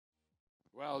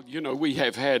Well, we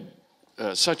have had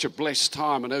such a blessed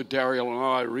time. I know Daryl and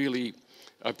I really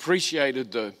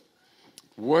appreciated the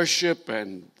worship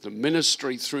and the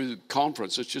ministry through the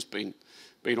conference. It's just been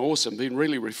awesome, been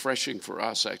really refreshing for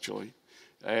us, actually.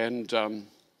 And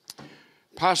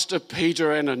Pastor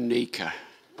Peter and Anika,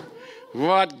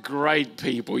 what great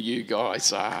people you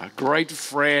guys are. Great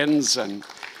friends, and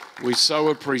we so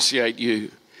appreciate you.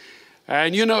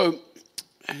 And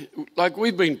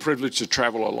we've been privileged to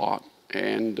travel a lot,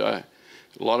 and a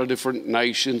lot of different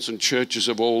nations and churches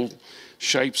of all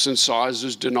shapes and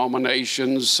sizes,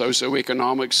 denominations,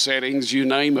 socioeconomic settings, you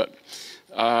name it.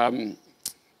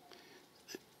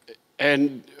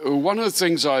 And one of the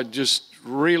things I just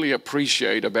really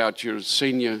appreciate about your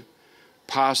senior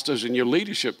pastors and your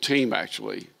leadership team,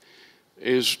 actually,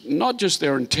 is not just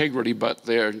their integrity, but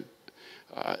they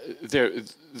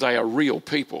are real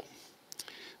people.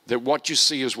 That what you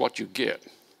see is what you get.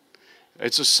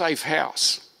 It's a safe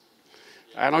house.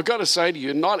 And I've got to say to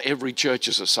you, not every church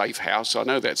is a safe house. I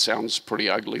know that sounds pretty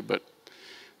ugly, but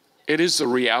it is the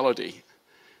reality.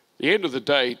 At the end of the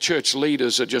day, church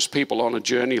leaders are just people on a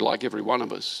journey like every one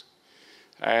of us.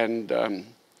 And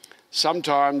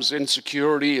sometimes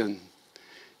insecurity and,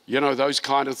 those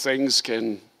kind of things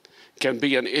can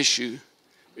be an issue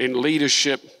in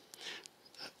leadership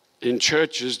in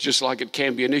churches, just like it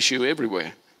can be an issue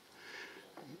everywhere.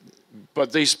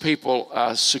 But these people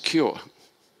are secure,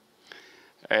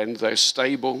 and they're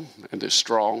stable, and they're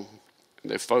strong, and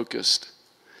they're focused.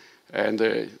 And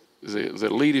the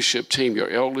leadership team, your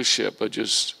eldership, are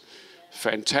just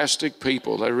fantastic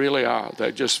people. They really are.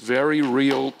 They're just very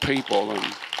real people.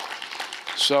 And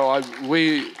so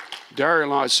Daryl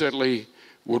and I certainly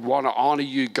would want to honor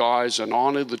you guys and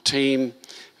honor the team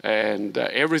and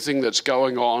everything that's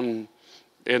going on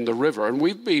in the river. And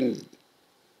we've been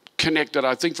connected,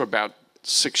 I think, for about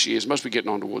 6 years. Must be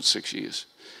getting on towards 6 years.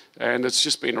 And it's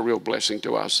just been a real blessing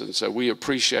to us. And so we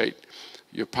appreciate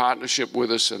your partnership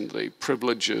with us and the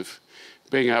privilege of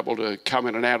being able to come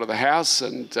in and out of the house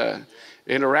and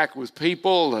interact with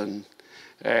people. And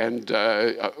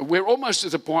we're almost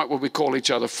at the point where we call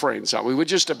each other friends, aren't we? We're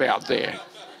just about there.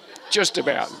 Just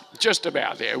about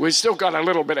there. We've still got a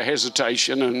little bit of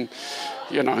hesitation and,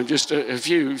 just a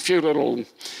few little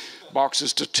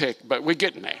boxes to tick, but we're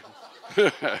getting there.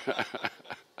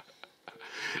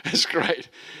 It's great.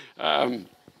 The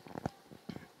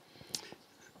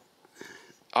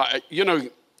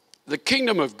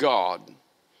kingdom of God,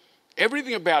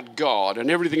 everything about God and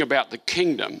everything about the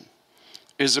kingdom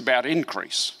is about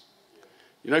increase.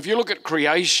 If you look at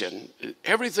creation,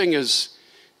 everything is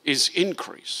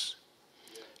increase.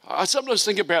 I sometimes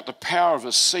think about the power of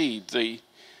a seed, the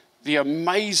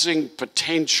amazing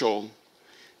potential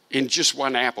in just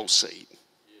one apple seed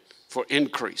for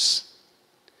increase.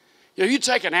 You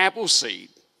take an apple seed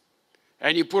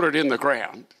and you put it in the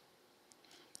ground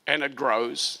and it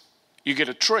grows, you get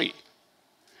a tree.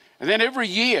 And then every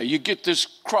year you get this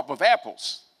crop of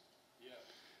apples.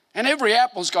 And every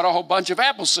apple's got a whole bunch of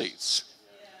apple seeds.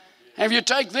 And if you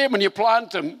take them and you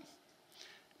plant them,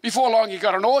 before long you've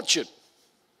got an orchard.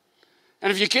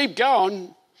 And if you keep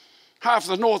going, half of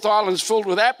the North Island's filled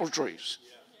with apple trees.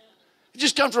 It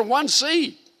just comes from one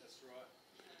seed.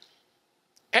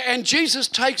 And Jesus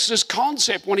takes this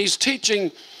concept when he's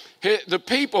teaching the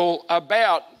people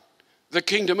about the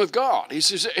kingdom of God. He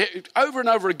says over and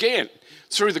over again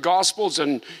through the Gospels,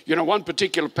 and one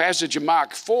particular passage in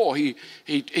Mark 4, he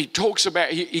talks about,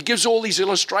 he gives all these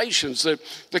illustrations that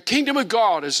the kingdom of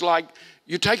God is like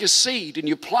you take a seed and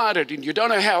you plant it and you don't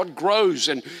know how it grows,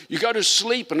 and you go to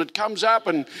sleep and it comes up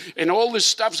and all this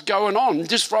stuff's going on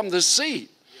just from the seed.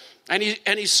 And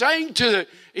he says to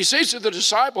the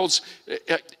disciples,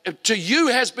 to you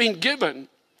has been given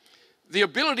the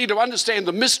ability to understand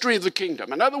the mystery of the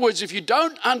kingdom. In other words, if you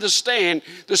don't understand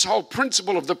this whole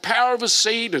principle of the power of a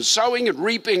seed and sowing and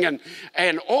reaping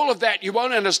and all of that, you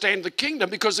won't understand the kingdom,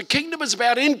 because the kingdom is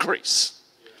about increase.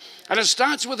 And it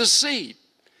starts with a seed.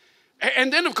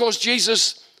 And then, of course,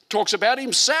 Jesus talks about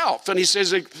himself, and he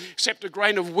says, except a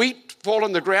grain of wheat fall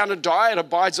on the ground and die, it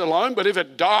abides alone, but if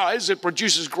it dies, it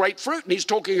produces great fruit. And he's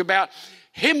talking about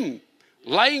him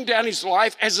laying down his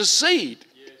life as a seed.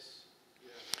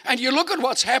 And you look at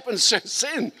what's happened since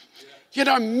then.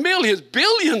 Millions,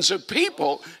 billions of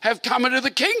people have come into the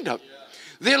kingdom.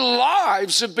 Their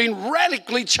lives have been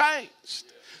radically changed.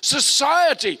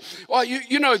 Society, well,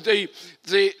 the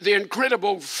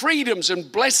incredible freedoms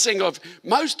and blessing of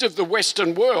most of the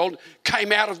Western world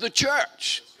came out of the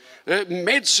church.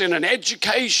 Medicine and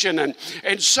education and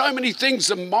so many things,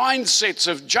 the mindsets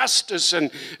of justice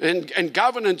and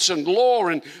governance and law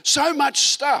and so much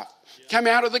stuff come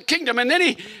out of the kingdom.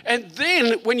 And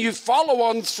then when you follow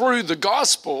on through the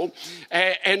gospel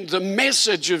and the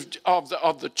message of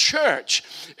the church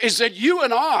is that you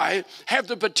and I have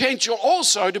the potential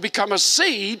also to become a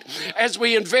seed as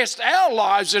we invest our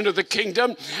lives into the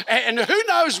kingdom. And who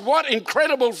knows what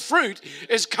incredible fruit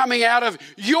is coming out of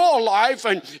your life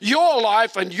and your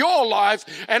life and your life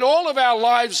and all of our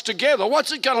lives together.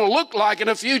 What's it going to look like in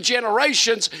a few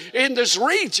generations in this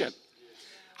region?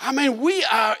 I mean, we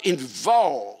are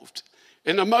involved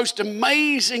in the most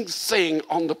amazing thing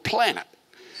on the planet.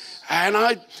 And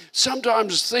I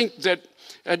sometimes think that,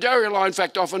 Dario and I, in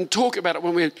fact, often talk about it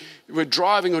when we're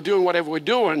driving or doing whatever we're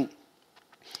doing,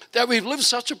 that we've lived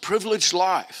such a privileged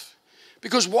life.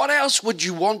 Because what else would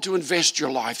you want to invest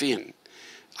your life in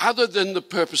other than the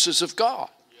purposes of God?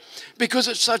 Because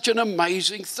it's such an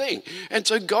amazing thing. And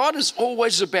so God is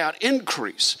always about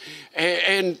increase.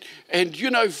 And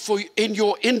you know, in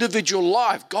your individual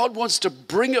life, God wants to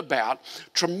bring about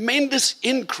tremendous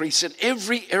increase in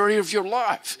every area of your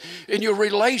life, in your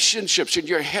relationships, in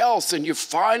your health, in your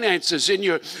finances, in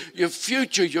your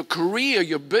future, your career,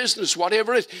 your business,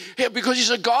 whatever it is, because He's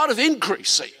a God of increase,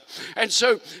 see. And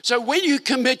so when you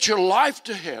commit your life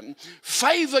to Him,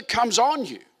 favor comes on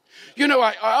you. You know,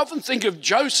 I often think of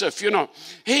Joseph. You know,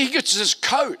 he gets this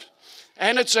coat,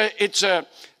 and it's a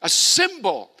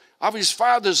symbol of his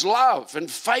father's love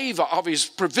and favor, of his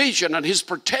provision and his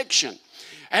protection.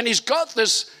 And he's got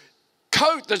this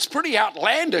coat that's pretty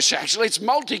outlandish, actually. It's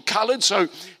multicolored, so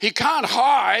he can't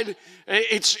hide.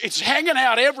 It's hanging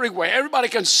out everywhere. Everybody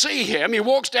can see him. He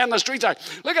walks down the street like,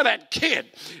 look at that kid.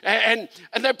 And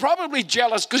they're probably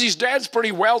jealous because his dad's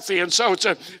pretty wealthy, and so it's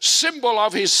a symbol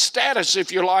of his status,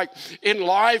 if you like, in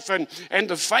life and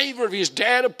the favor of his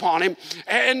dad upon him.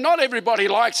 And not everybody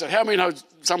likes it. How many know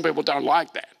some people don't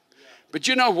like that? But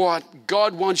you know what?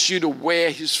 God wants you to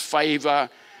wear His favor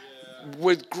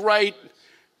with great,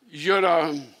 you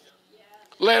know,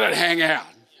 let it hang out.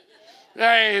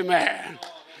 Amen.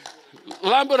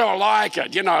 Love it or like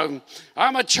it, you know,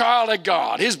 I'm a child of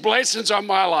God. His blessings on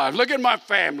my life. Look at my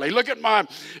family. Look at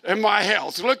my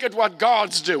health. Look at what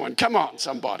God's doing. Come on,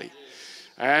 somebody.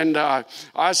 And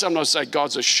I sometimes say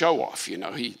God's a show-off, you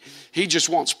know. He just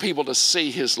wants people to see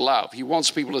His love. He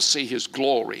wants people to see His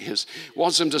glory.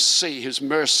 Wants them to see His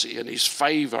mercy and His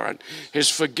favor and His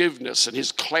forgiveness and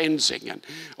His cleansing and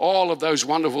all of those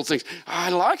wonderful things. I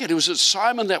like it. It was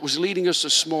Simon that was leading us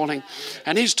this morning,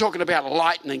 and he's talking about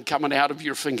lightning coming out of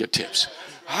your fingertips.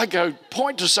 I go,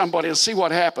 point to somebody and see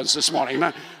what happens this morning.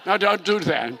 No, don't do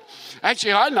that.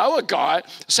 Actually, I know a guy,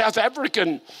 a South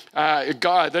African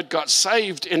guy that got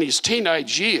saved in his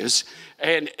teenage years,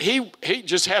 and he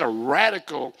just had a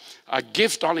radical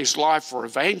gift on his life for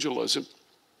evangelism.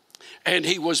 And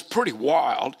he was pretty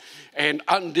wild and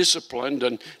undisciplined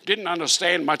and didn't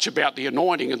understand much about the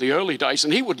anointing in the early days.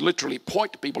 And he would literally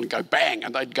point to people and go bang,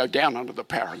 and they'd go down under the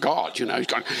power of God. You know, he's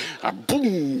going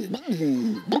boom,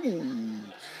 boom,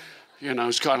 boom. You know,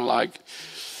 it's kind of like...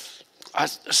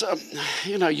 So,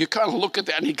 you know, you kind of look at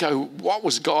that and you go, what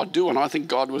was God doing? I think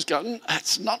God was going,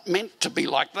 it's not meant to be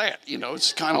like that. You know,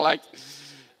 it's kind of like,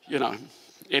 you know,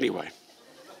 anyway.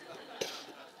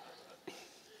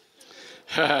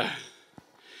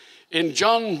 In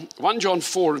 1 John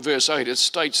 4 verse 8, it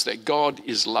states that God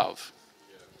is love.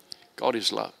 God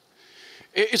is love.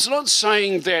 It's not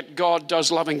saying that God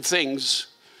does loving things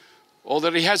or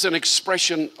that He has an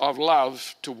expression of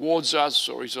love towards us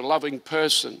or He's a loving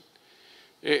person.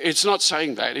 It's not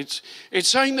saying that. It's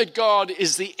saying that God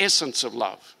is the essence of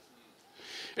love.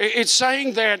 It's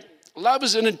saying that love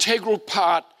is an integral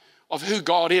part of who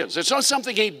God is. It's not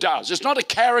something He does. It's not a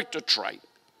character trait.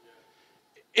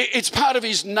 It's part of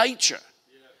His nature,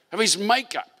 of His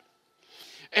makeup.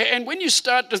 And when you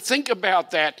start to think about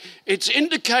that, it's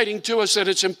indicating to us that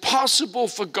it's impossible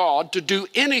for God to do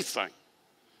anything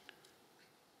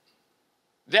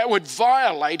that would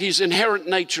violate His inherent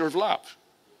nature of love.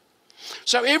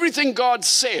 So everything God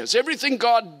says, everything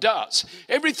God does,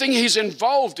 everything He's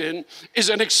involved in is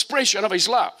an expression of His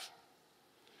love.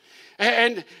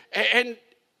 And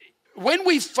when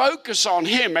we focus on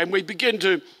Him and we begin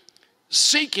to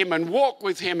seek Him and walk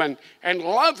with Him and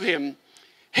love Him,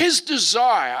 His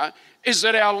desire is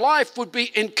that our life would be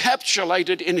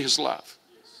encapsulated in His love.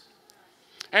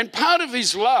 And part of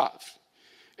His love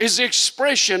is the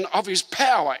expression of His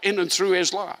power in and through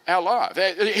our life,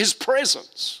 His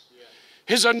presence.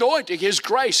 His anointing, His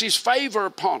grace, His favor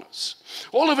upon us.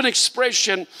 All of an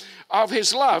expression of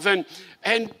His love. And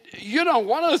you know,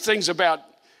 one of the things about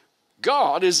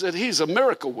God is that He's a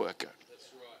miracle worker.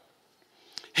 That's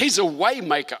right. He's a way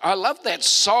maker. I love that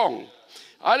song.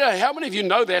 I don't know how many of you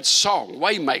know that song,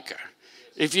 Waymaker.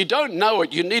 If you don't know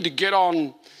it, you need to get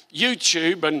on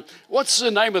YouTube. And what's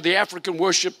the name of the African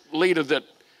worship leader that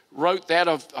wrote that?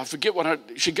 I forget what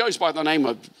she goes by the name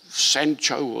of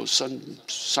Sancho or some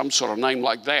sort of name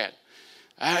like that.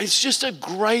 It's just a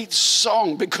great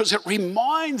song because it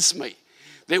reminds me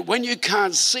that when you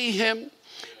can't see him,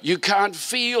 you can't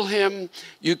feel him,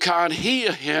 you can't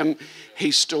hear him,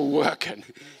 he's still working.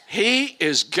 He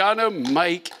is going to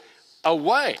make a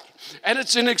way. And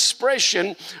it's an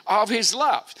expression of his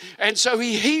love. And so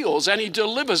he heals and he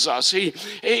delivers us. He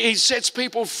sets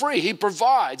people free. He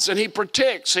provides and he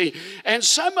protects. And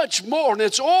so much more. And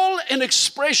it's all an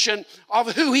expression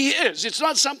of who he is. It's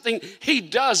not something he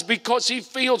does because he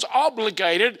feels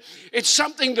obligated. It's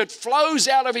something that flows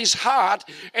out of his heart.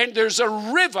 And there's a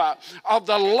river of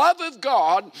the love of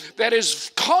God that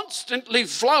is constantly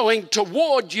flowing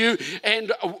toward you.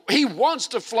 And he wants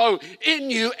to flow in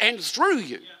you and through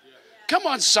you. Come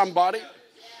on, somebody.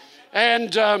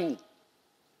 And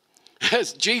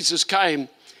as Jesus came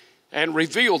and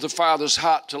revealed the Father's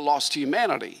heart to lost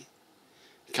humanity,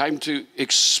 came to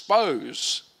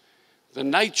expose the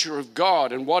nature of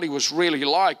God and what he was really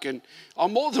like. And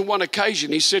on more than one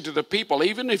occasion, he said to the people,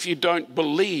 even if you don't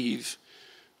believe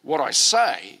what I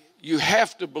say, you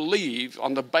have to believe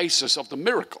on the basis of the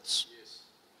miracles.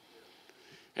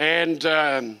 And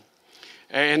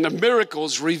the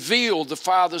miracles revealed the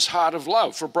Father's heart of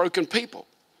love for broken people,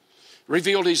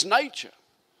 revealed his nature,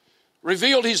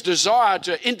 revealed his desire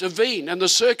to intervene in the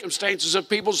circumstances of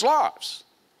people's lives.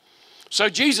 So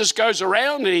Jesus goes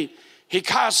around and he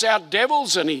casts out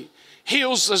devils and he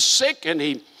heals the sick and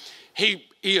he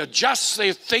adjusts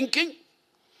their thinking.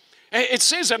 It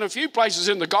says in a few places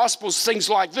in the Gospels things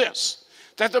like this,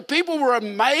 that the people were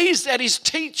amazed at his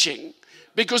teaching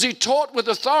because he taught with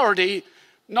authority,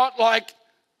 not like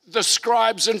the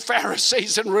scribes and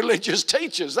Pharisees and religious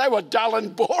teachers. They were dull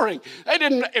and boring. They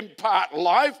didn't impart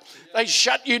life. They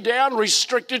shut you down,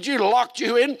 restricted you, locked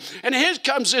you in. And here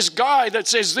comes this guy that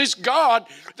says, this God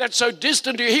that's so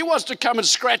distant to you, he wants to come and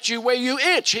scratch you where you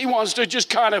itch. He wants to just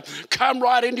kind of come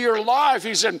right into your life.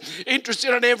 He's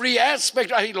interested in every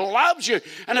aspect. He loves you.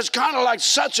 And it's kind of like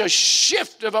such a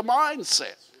shift of a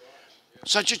mindset,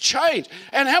 such a change.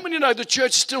 And how many know the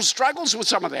church still struggles with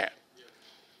some of that?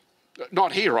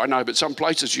 Not here, I know, but some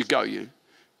places you go, you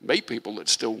meet people that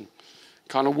still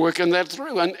kind of working that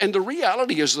through. And the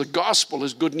reality is the gospel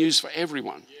is good news for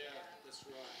everyone. Yeah, that's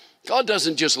right. God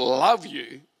doesn't just love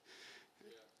you.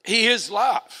 He is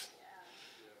love.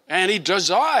 And he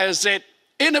desires that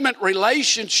intimate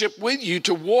relationship with you,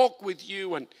 to walk with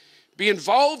you and be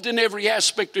involved in every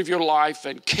aspect of your life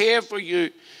and care for you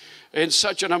in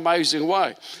such an amazing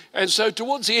way. And so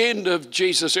towards the end of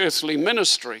Jesus' earthly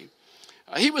ministry,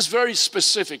 he was very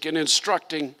specific in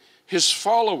instructing his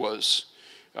followers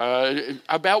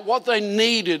about what they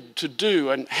needed to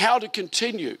do and how to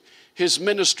continue his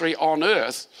ministry on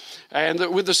earth. And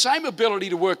that with the same ability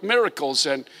to work miracles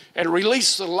and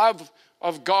release the love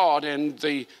of God and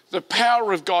the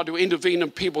power of God to intervene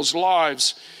in people's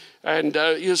lives. And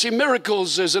you see,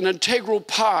 miracles is an integral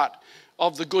part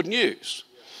of the good news.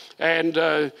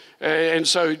 And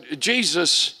so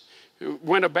Jesus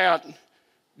went about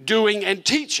doing and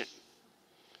teaching.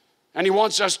 And he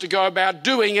wants us to go about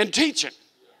doing and teaching.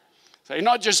 So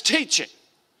not just teaching.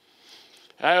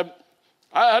 I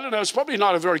don't know, it's probably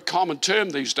not a very common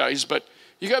term these days, but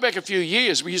you go back a few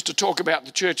years, we used to talk about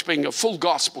the church being a full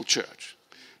gospel church.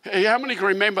 Hey, how many can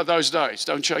remember those days?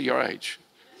 Don't show your age.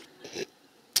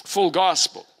 Full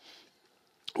gospel.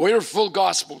 We're a full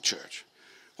gospel church.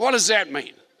 What does that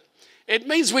mean? It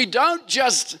means we don't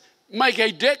just make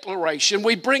a declaration,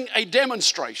 we bring a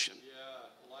demonstration. Yeah,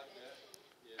 I like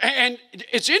that. Yeah. And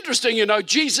it's interesting, you know,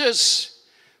 Jesus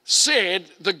said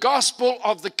the gospel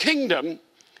of the kingdom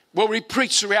will be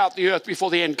preached throughout the earth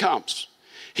before the end comes.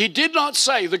 He did not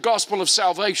say the gospel of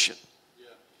salvation. Yeah.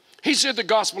 He said the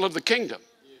gospel of the kingdom.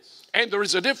 Yes. And there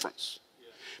is a difference. Yeah.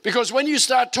 Because when you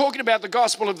start talking about the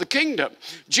gospel of the kingdom,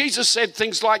 Jesus said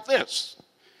things like this.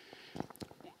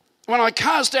 When I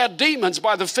cast out demons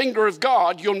by the finger of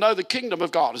God, you'll know the kingdom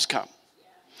of God has come.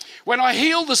 When I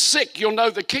heal the sick, you'll know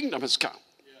the kingdom has come.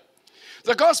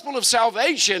 The gospel of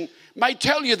salvation may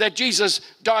tell you that Jesus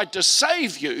died to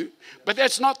save you, but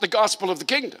that's not the gospel of the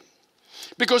kingdom.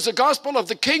 Because the gospel of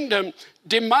the kingdom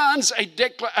demands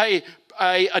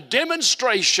a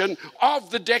demonstration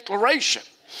of the declaration.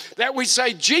 That we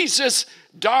say Jesus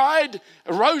died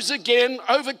rose again,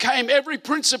 overcame every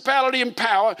principality and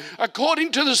power.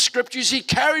 According to the scriptures, he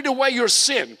carried away your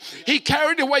sin. He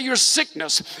carried away your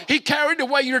sickness. He carried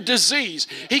away your disease.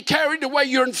 He carried away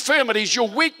your infirmities, your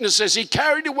weaknesses. He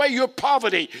carried away your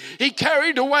poverty. He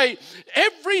carried away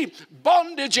every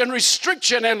bondage and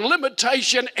restriction and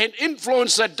limitation and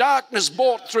influence that darkness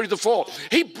brought through the fall.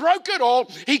 He broke it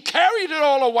all. He carried it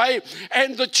all away.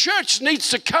 And the church needs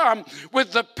to come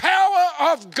with the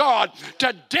power of God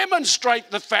to demonstrate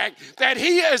the fact that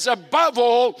he is above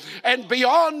all and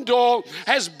beyond all,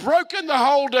 has broken the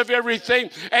hold of everything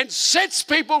and sets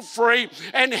people free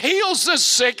and heals the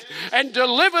sick and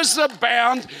delivers the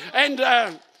bound.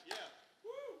 And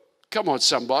come on,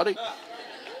 somebody.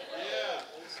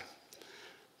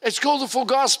 It's called the full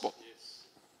gospel.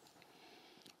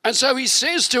 And so he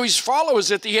says to his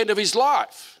followers at the end of his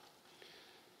life,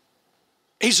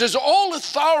 he says, all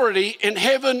authority in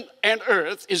heaven and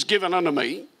earth is given unto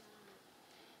me.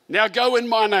 Now go in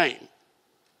my name.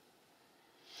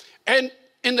 And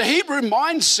in the Hebrew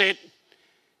mindset,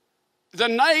 the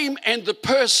name and the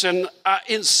person are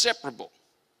inseparable.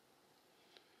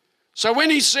 So when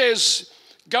he says,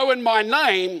 go in my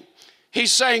name,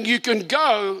 he's saying you can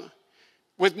go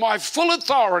with my full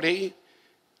authority,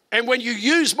 and when you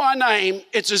use my name,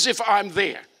 it's as if I'm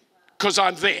there, because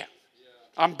I'm there.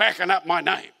 I'm backing up my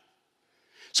name.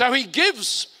 So he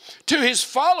gives to his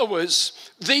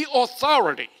followers the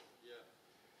authority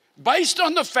based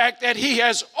on the fact that he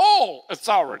has all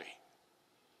authority.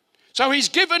 So he's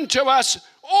given to us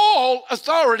all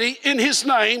authority in his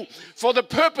name for the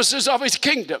purposes of his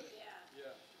kingdom.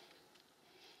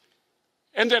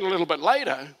 And then a little bit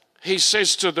later, he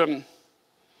says to them,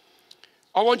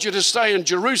 I want you to stay in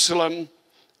Jerusalem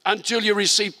until you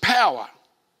receive power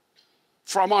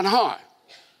from on high.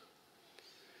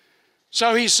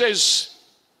 So he says,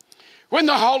 when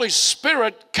the Holy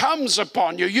Spirit comes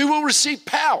upon you, you will receive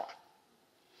power.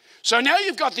 So now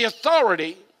you've got the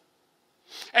authority,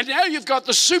 and now you've got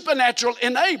the supernatural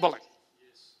enabling.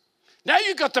 Now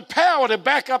you've got the power to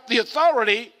back up the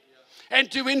authority and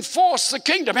to enforce the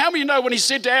kingdom. How many know when he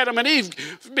said to Adam and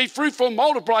Eve, be fruitful,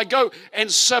 multiply, go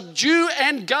and subdue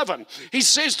and govern? He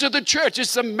says to the church,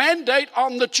 it's the mandate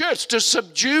on the church to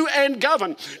subdue and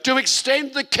govern, to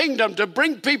extend the kingdom, to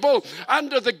bring people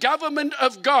under the government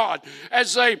of God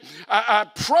as they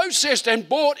are processed and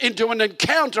brought into an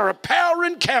encounter, a power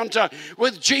encounter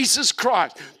with Jesus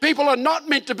Christ. People are not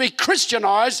meant to be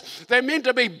Christianized. They're meant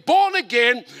to be born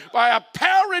again by a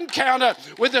power encounter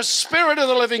with the Spirit of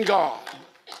the living God.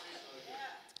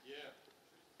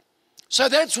 So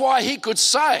that's why he could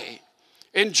say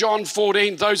in John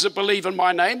 14, those that believe in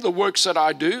my name, the works that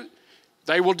I do,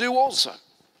 they will do also.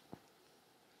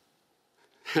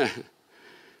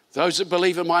 Those that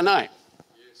believe in my name.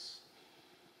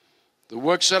 The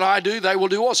works that I do, they will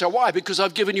do also. Why? Because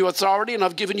I've given you authority and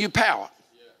I've given you power.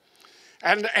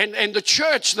 And the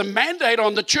church, the mandate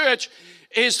on the church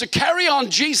is to carry on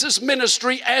Jesus'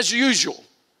 ministry as usual.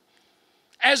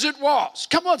 As it was.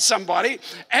 Come on, somebody.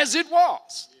 As it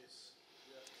was.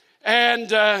 And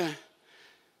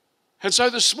so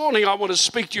this morning I want to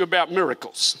speak to you about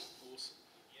miracles.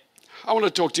 I want to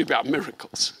talk to you about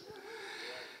miracles.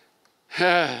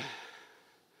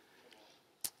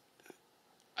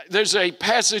 There's a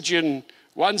passage in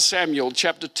 1 Samuel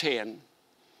chapter 10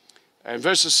 and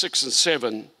verses 6 and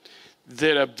 7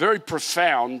 that are very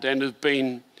profound and have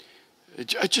been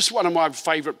just one of my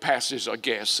favorite passages, I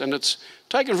guess. And it's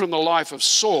taken from the life of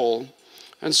Saul.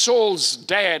 And Saul's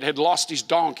dad had lost his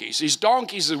donkeys. His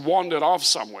donkeys had wandered off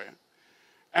somewhere.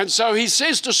 And so he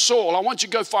says to Saul, I want you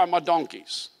to go find my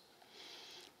donkeys.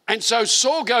 And so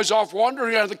Saul goes off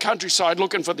wandering around the countryside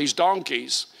looking for these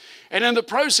donkeys. And in the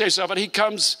process of it,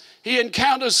 he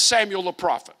encounters Samuel the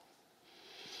prophet.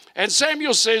 And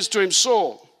Samuel says to him,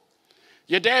 Saul,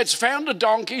 your dad's found the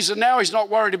donkeys and now he's not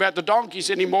worried about the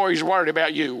donkeys anymore. He's worried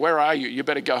about you. Where are you? You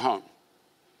better go home.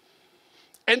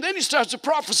 And then he starts to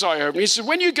prophesy over him. He said,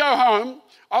 when you go home,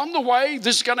 on the way,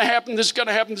 this is going to happen, this is going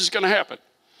to happen, this is going to happen.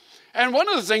 And one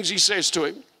of the things he says to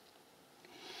him,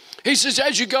 he says,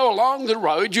 as you go along the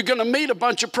road, you're going to meet a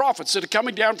bunch of prophets that are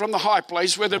coming down from the high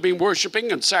place where they've been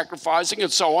worshiping and sacrificing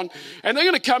and so on. And they're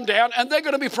going to come down and they're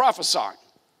going to be prophesying.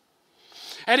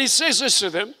 And he says this to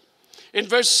them in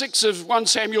verse 6 of 1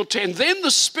 Samuel 10, then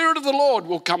the Spirit of the Lord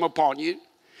will come upon you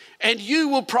and you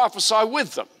will prophesy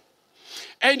with them.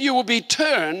 And you will be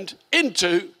turned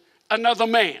into another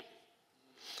man.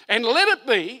 And let it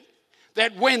be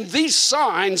that when these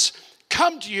signs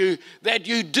come to you, that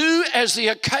you do as the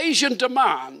occasion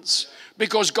demands,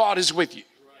 because God is with you.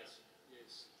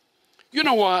 You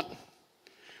know what?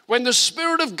 When the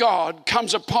Spirit of God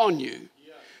comes upon you,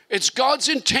 It's God's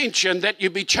intention that you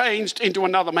be changed into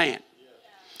another man.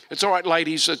 It's all right,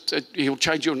 ladies. He'll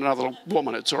change you into another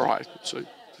woman. It's all right. So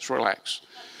just relax.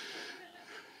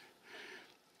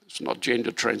 It's not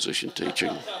gender transition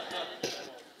teaching.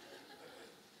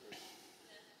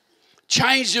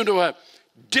 Changed into a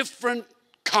different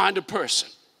kind of person.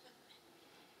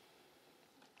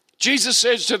 Jesus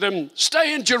says to them,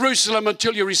 stay in Jerusalem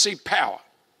until you receive power.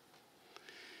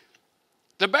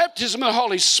 The baptism of the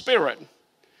Holy Spirit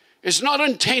is not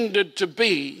intended to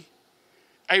be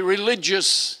a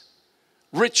religious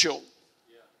ritual.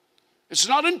 It's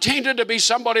not intended to be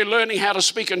somebody learning how to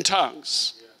speak in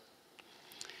tongues.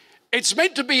 It's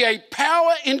meant to be a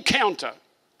power encounter.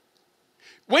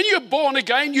 When you're born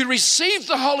again, you receive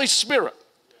the Holy Spirit.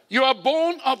 You are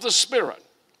born of the Spirit.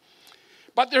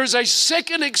 But there is a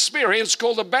second experience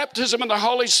called the baptism of the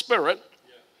Holy Spirit,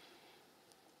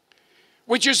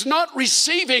 which is not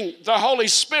receiving the Holy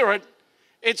Spirit.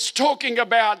 It's talking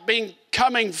about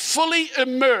becoming fully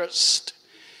immersed,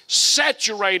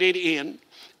 saturated in,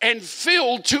 and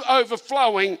filled to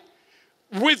overflowing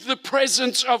with the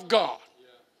presence of God.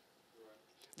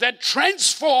 That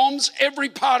transforms every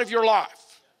part of your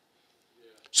life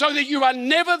so that you are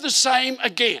never the same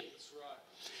again.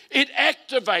 It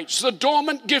activates the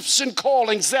dormant gifts and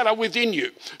callings that are within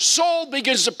you. Saul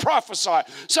begins to prophesy.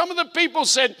 Some of the people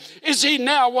said, is he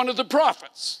now one of the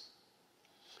prophets?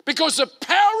 Because the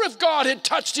power of God had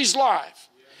touched his life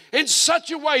in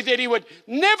such a way that he would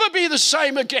never be the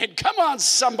same again. Come on,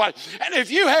 somebody. And if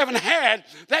you haven't had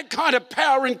that kind of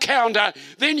power encounter,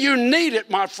 then you need it,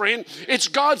 my friend. It's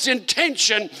God's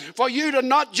intention for you to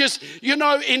not just,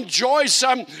 enjoy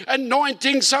some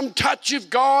anointing, some touch of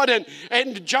God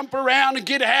and jump around and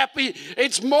get happy.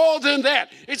 It's more than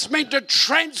that. It's meant to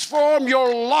transform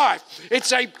your life.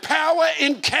 It's a power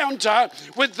encounter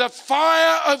with the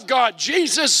fire of God.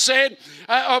 Jesus said,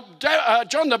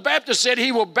 John the Baptist said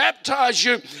he will baptize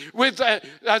you with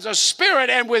the Spirit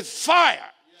and with fire.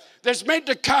 There's meant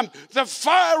to come the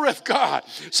fire of God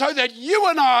so that you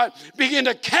and I begin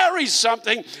to carry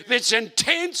something that's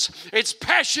intense, it's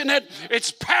passionate,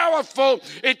 it's powerful,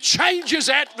 it changes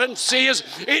atmospheres,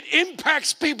 it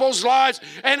impacts people's lives,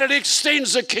 and it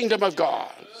extends the kingdom of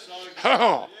God.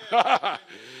 Oh,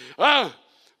 well,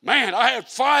 man, I had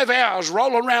 5 hours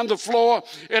rolling around the floor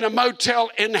in a motel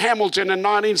in Hamilton in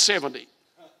 1970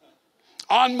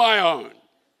 on my own.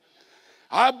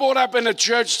 I brought up in a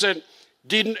church that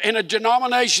in a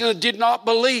denomination that did not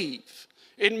believe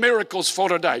in miracles for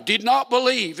today, did not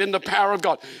believe in the power of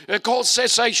God. They're called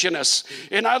cessationists.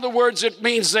 In other words, it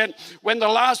means that when the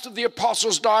last of the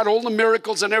apostles died, all the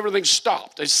miracles and everything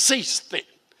stopped. They ceased then.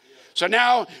 So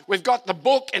now we've got the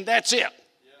book and that's it.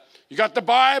 You got the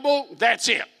Bible, that's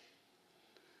it.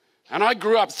 And I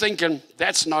grew up thinking,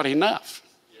 that's not enough.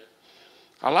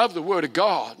 I love the Word of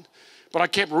God, but I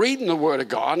kept reading the Word of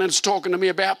God, and it's talking to me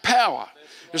about power.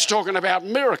 It's talking about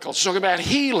miracles, it's talking about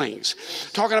healings,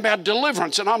 talking about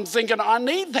deliverance, and I'm thinking, I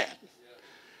need that.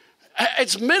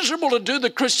 It's miserable to do the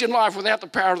Christian life without the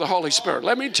power of the Holy Spirit.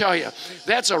 Let me tell you,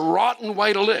 that's a rotten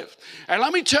way to live. And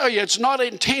let me tell you, it's not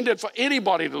intended for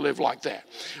anybody to live like that.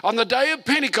 On the day of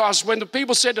Pentecost, when the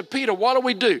people said to Peter, what do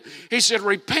we do? He said,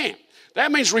 repent.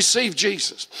 That means receive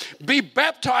Jesus. Be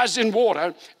baptized in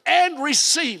water and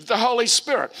receive the Holy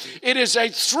Spirit. It is a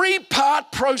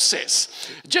 3-part process.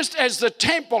 Just as the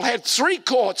temple had 3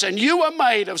 courts and you are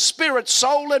made of spirit,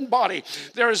 soul, and body,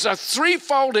 there is a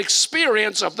 3-fold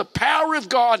experience of the power of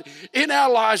God in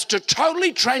our lives to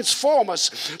totally transform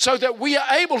us so that we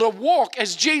are able to walk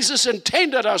as Jesus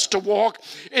intended us to walk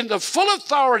in the full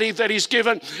authority that He's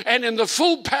given and in the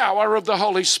full power of the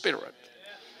Holy Spirit.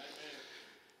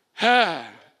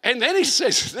 And then he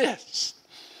says this,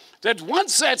 that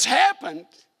once that's happened,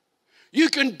 you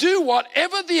can do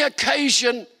whatever the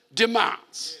occasion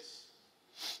demands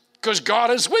because God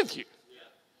is with you.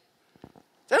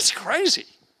 That's crazy.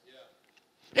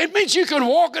 It means you can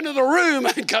walk into the room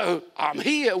and go, I'm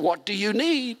here, what do you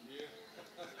need?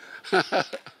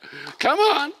 Come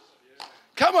on.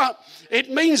 Come on.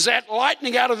 It means that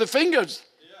lightning out of the fingers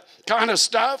kind of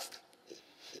stuff.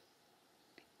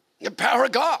 The power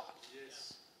of God.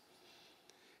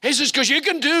 He says, because you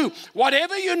can do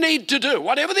whatever you need to do,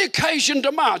 whatever the occasion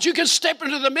demands. You can step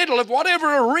into the middle of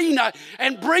whatever arena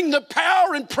and bring the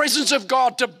power and presence of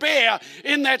God to bear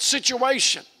in that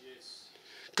situation.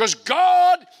 Because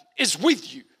God is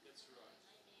with you.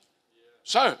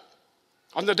 So,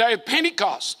 on the day of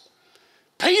Pentecost,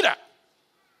 Peter,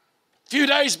 a few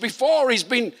days before, he's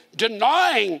been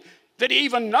denying that he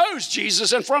even knows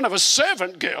Jesus in front of a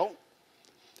servant girl.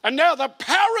 And now the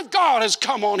power of God has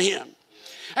come on him.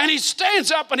 And he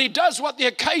stands up and he does what the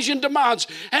occasion demands.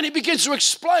 And he begins to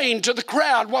explain to the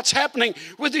crowd what's happening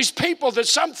with these people that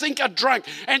some think are drunk.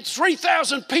 And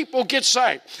 3,000 people get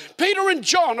saved. Peter and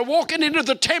John are walking into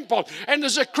the temple and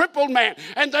there's a crippled man.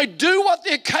 And they do what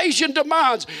the occasion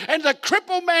demands. And the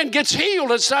crippled man gets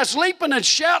healed and starts leaping and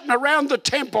shouting around the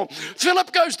temple.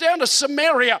 Philip goes down to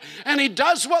Samaria and he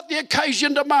does what the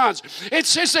occasion demands. It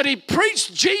says that he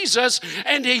preached Jesus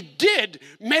and he did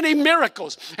many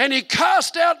miracles and he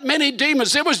cast out many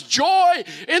demons. There was joy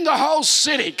in the whole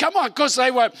city. Come on, because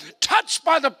they were touched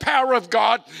by the power of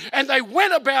God and they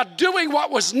went about doing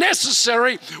what was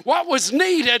necessary, what was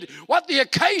needed, what the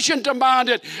occasion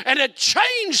demanded, and it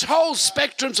changed whole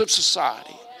spectrums of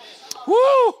society.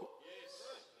 Woo!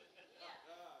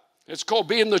 It's called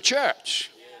being the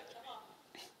church.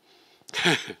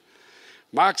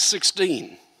 Mark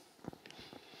 16.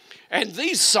 And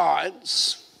these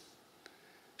signs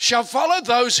shall follow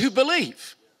those who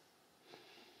believe.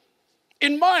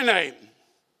 In my name,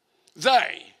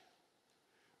 they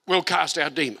will cast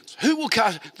out demons. Who will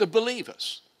cast? The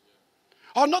believers.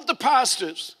 Oh, not the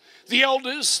pastors, the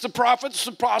elders, the prophets,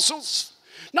 the apostles.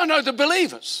 No, the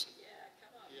believers.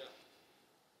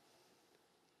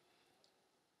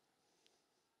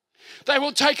 They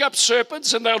will take up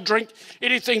serpents and they'll drink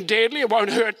anything deadly. It won't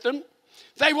hurt them.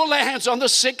 They will lay hands on the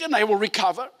sick and they will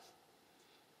recover.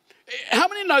 How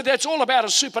many know that's all about a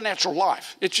supernatural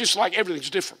life? It's just like everything's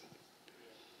different.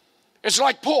 It's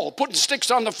like Paul putting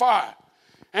sticks on the fire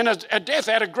and a death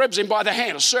adder grabs him by the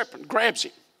hand. A serpent grabs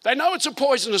him. They know it's a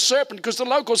poisonous serpent because the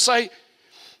locals say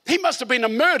he must have been a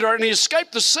murderer and he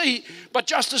escaped the sea, but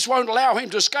justice won't allow him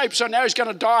to escape, so now he's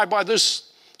going to die by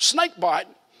this snake bite.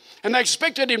 And they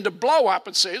expected him to blow up,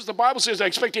 it says. The Bible says they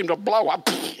expect him to blow up.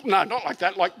 No, not like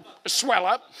that, like swell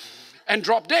up and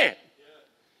drop dead.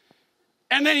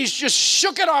 And then he's just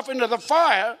shook it off into the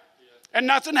fire and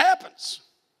nothing happens.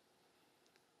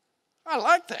 I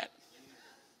like that.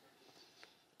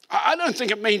 I don't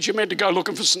think it means you're meant to go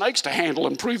looking for snakes to handle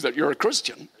and prove that you're a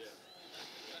Christian.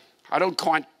 I don't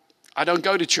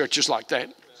go to churches like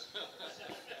that.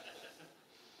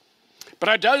 But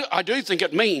I do think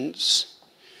it means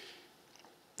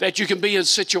that you can be in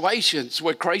situations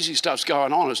where crazy stuff's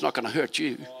going on. It's not going to hurt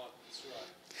you.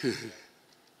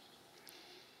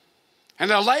 And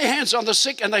they'll lay hands on the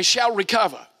sick and they shall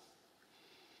recover.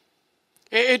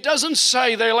 It doesn't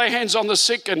say they lay hands on the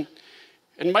sick and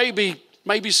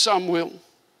maybe some will.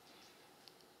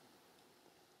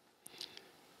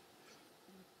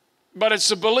 But it's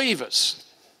the believers.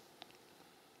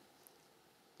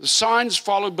 The signs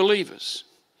follow believers.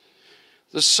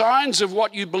 The signs of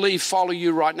what you believe follow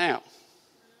you right now.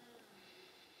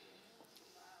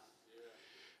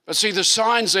 But see, the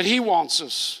signs that he wants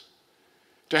us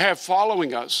to have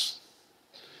following us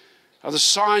are the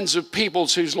signs of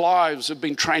peoples whose lives have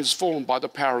been transformed by the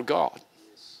power of God.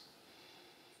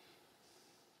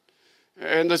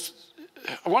 And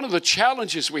one of the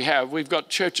challenges we've got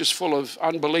churches full of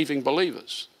unbelieving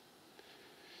believers.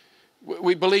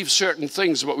 We believe certain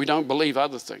things, but we don't believe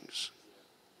other things.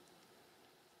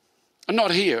 And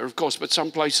not here, of course, but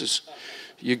some places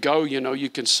you go, you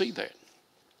can see that.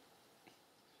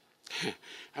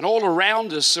 And all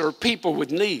around us there are people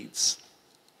with needs.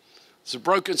 It's a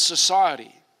broken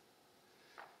society.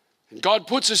 And God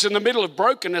puts us in the middle of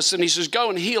brokenness and he says, go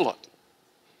and heal it.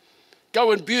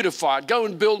 Go and beautify it. Go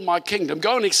and build my kingdom.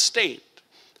 Go and extend.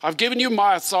 I've given you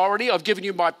my authority. I've given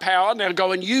you my power. Now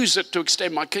go and use it to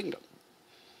extend my kingdom.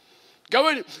 Go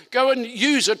and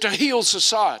use it to heal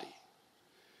society.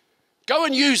 Go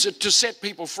and use it to set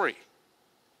people free.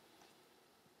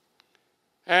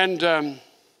 And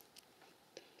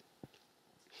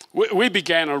we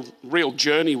began a real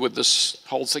journey with this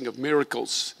whole thing of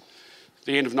miracles at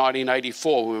the end of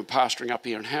 1984 when we were pastoring up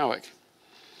here in Howick.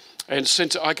 And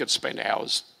since I could spend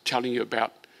hours telling you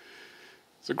about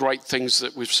the great things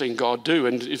that we've seen God do.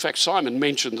 And in fact, Simon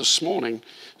mentioned this morning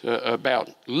about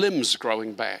limbs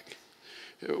growing back.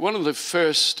 One of the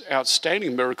first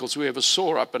outstanding miracles we ever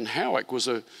saw up in Howick was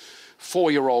a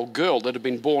 4-year-old girl that had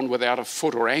been born without a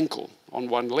foot or ankle on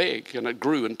one leg, and it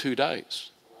grew in 2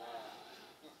 days.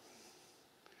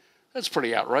 That's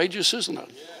pretty outrageous, isn't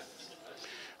it?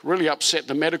 Really upset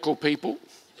the medical people,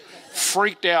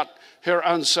 freaked out her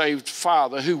unsaved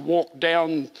father, who walked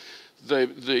down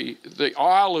the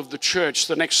aisle of the church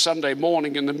the next Sunday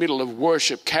morning in the middle of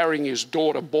worship, carrying his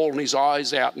daughter, bawling his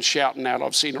eyes out and shouting out,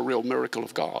 I've seen a real miracle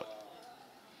of God.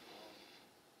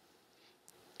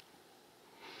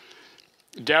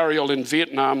 Daryl in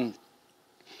Vietnam,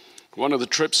 one of the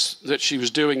trips that she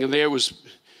was doing in there was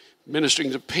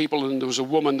ministering to people, and there was a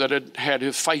woman that had had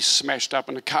her face smashed up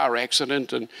in a car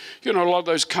accident. And, you know, a lot of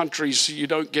those countries, you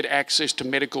don't get access to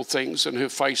medical things, and her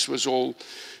face was all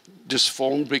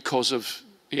disformed because of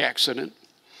the accident.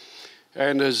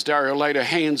 And as Dario laid her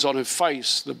hands on her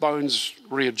face, the bones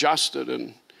readjusted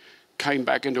and came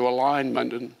back into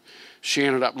alignment, and she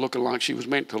ended up looking like she was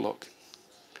meant to look.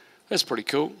 That's pretty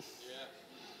cool.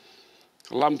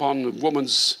 A lump on the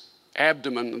woman's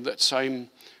abdomen in that same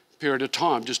period of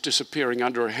time, just disappearing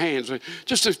under her hands.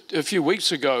 Just a few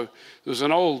weeks ago, there was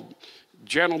an old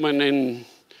gentleman in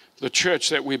the church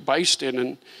that we're based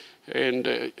in,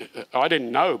 and I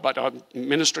didn't know, but I'm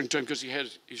ministering to him because he had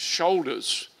his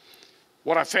shoulders.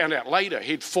 What I found out later,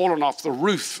 he'd fallen off the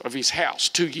roof of his house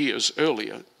 2 years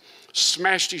earlier,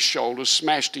 smashed his shoulder,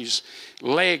 smashed his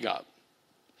leg up.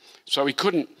 So he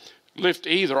couldn't lift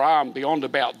either arm beyond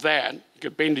about that. He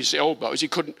could bend his elbows. He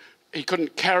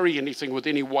couldn't carry anything with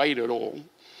any weight at all.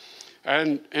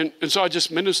 And so I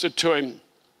just ministered to him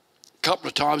a couple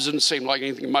of times. It didn't seem like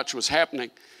anything much was happening.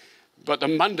 But the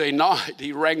Monday night,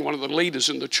 he rang one of the leaders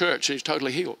in the church, and he's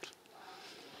totally healed.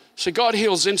 See, God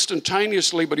heals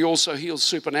instantaneously, but he also heals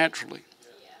supernaturally.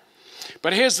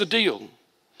 But here's the deal.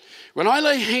 When I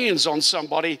lay hands on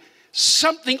somebody,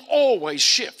 something always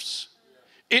shifts.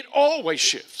 It always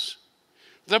shifts.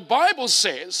 The Bible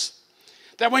says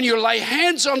that when you lay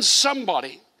hands on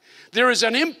somebody, there is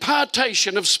an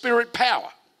impartation of spirit power.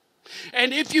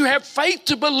 And if you have faith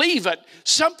to believe it,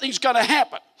 something's going to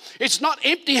happen. It's not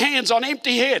empty hands on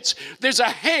empty heads. There's a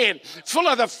hand full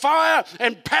of the fire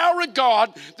and power of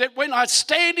God that when I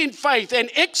stand in faith and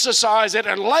exercise it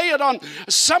and lay it on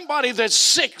somebody that's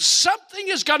sick, something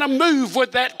is going to move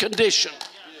with that condition.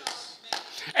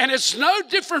 And it's no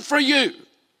different for you.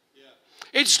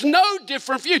 It's no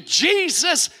different for you.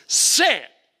 Jesus said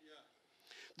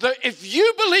that if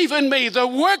you believe in me, the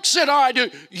works that I do,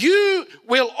 you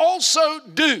will also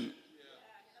do.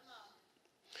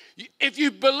 If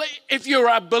you're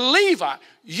a believer,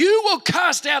 you will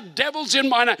cast out devils in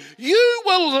my name. You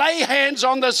will lay hands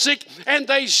on the sick and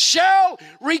they shall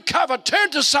recover.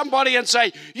 Turn to somebody and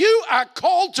say, you are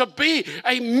called to be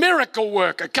a miracle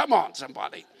worker. Come on,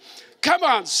 somebody. Come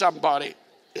on, somebody.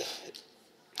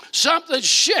 Something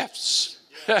shifts.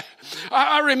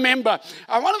 I remember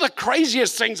one of the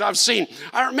craziest things I've seen.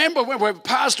 I remember when we were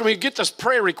pastoring, we'd get this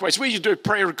prayer request. We used to do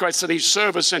prayer requests in each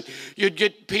service, and you'd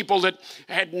get people that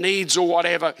had needs or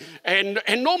whatever. And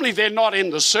normally they're not in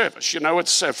the service. You know,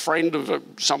 it's a friend of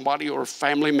somebody or a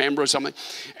family member or something.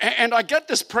 And I got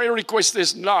this prayer request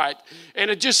this night,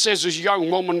 and it just says this young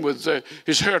woman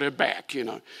who's hurt her back, you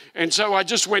know. And so I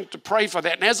just went to pray for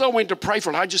that. And as I went to pray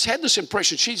for it, I just had this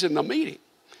impression she's in the meeting.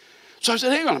 So I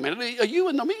said, hang on a minute, are you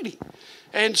in the meeting?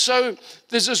 And so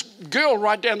there's this girl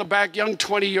right down the back, young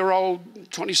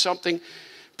 20-year-old, 20-something,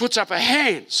 puts up a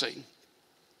hand, see.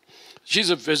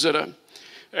 She's a visitor,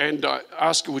 and I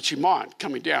asked her, would she mind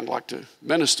coming down, I'd like to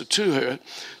minister to her.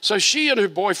 So she and her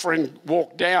boyfriend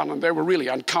walked down, and they were really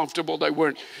uncomfortable. They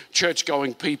weren't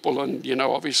church-going people, and, you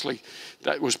know, obviously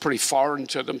that was pretty foreign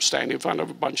to them, standing in front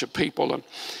of a bunch of people.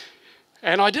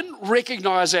 And I didn't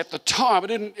recognize at the time,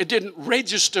 it didn't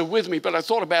register with me, but I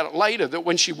thought about it later, that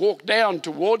when she walked down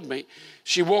toward me,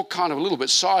 she walked kind of a little bit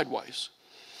sideways.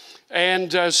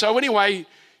 And so anyway,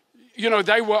 you know,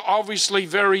 they were obviously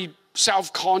very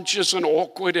self-conscious and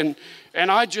awkward, and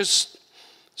I just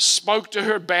spoke to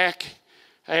her back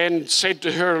and said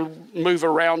to her, move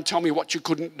around, tell me what you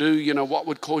couldn't do, you know, what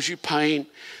would cause you pain,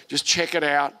 just check it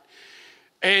out.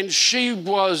 And she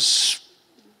was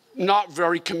not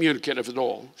very communicative at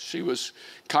all. She was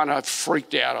kind of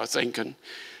freaked out, I think.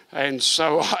 And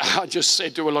so I just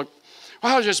said to her, look,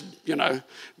 well, just, you know,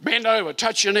 bend over,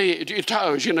 touch your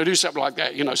toes, you know, do something like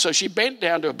that, you know. So she bent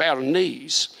down to about her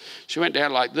knees. She went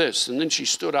down like this, and then she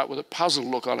stood up with a puzzled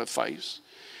look on her face.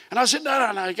 And I said,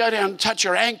 no, go down and touch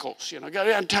your ankles, you know, go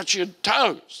down and touch your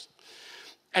toes.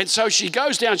 And so she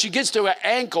goes down, she gets to her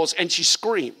ankles, and she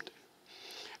screamed.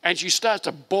 And she starts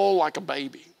to bawl like a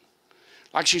baby.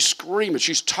 Like she's screaming.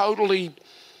 She's totally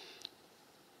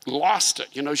lost it.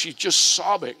 You know, she's just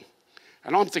sobbing.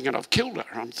 And I'm thinking, I've killed her.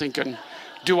 I'm thinking,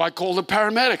 do I call the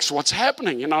paramedics? What's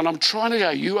happening? You know, and I'm trying to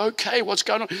go, you okay? What's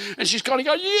going on? And she's kind of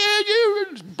going, yeah, you,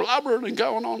 blubbering and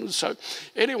going on. And so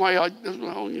anyway,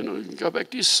 you know, go back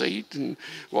to your seat and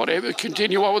whatever,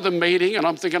 continue on with the meeting. And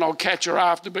I'm thinking I'll catch her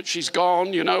after, but she's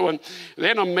gone, you know. And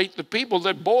then I meet the people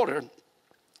that bought her.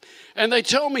 And they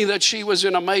tell me that she was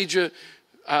in a major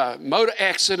motor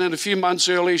accident a few months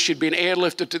earlier. She'd been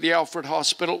airlifted to the Alfred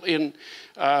Hospital in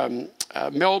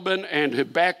Melbourne, and her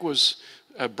back was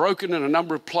broken in a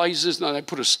number of places. Now they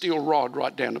put a steel rod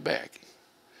right down the back,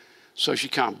 so she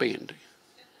can't bend.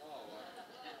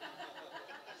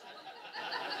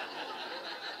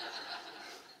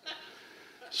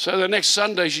 So the next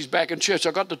Sunday she's back in church.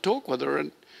 I got to talk with her,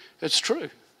 and it's true.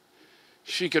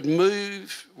 She could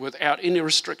move without any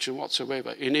restriction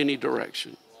whatsoever in any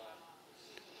direction.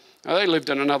 Now, they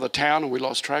lived in another town and we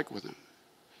lost track with them.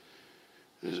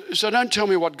 So don't tell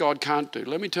me what God can't do.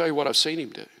 Let me tell you what I've seen him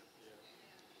do.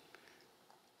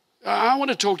 I want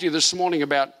to talk to you this morning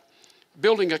about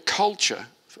building a culture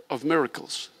of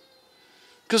miracles.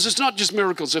 Because it's not just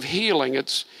miracles of healing,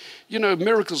 it's,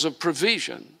 miracles of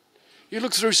provision. You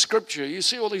look through Scripture, you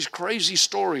see all these crazy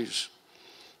stories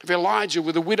of Elijah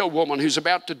with a widow woman who's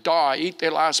about to die, eat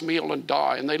their last meal and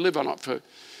die, and they live on it for,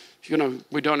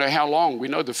 we don't know how long. We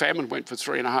know the famine went for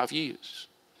 3.5 years.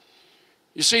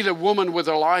 You see the woman with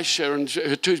Elisha and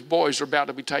her 2 boys are about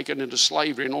to be taken into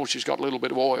slavery, and all she's got a little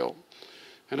bit of oil,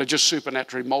 and it just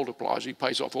supernaturally multiplies. He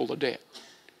pays off all the debt.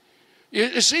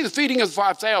 You see the feeding of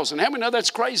 5,000. How many know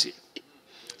that's crazy?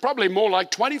 Probably more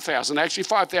like 20,000, actually,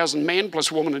 5,000 men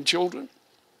plus women and children.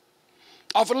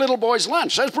 Off a little boy's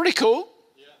lunch. That's pretty cool.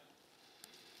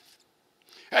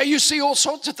 Yeah. You see all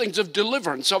sorts of things of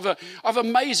deliverance, of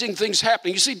amazing things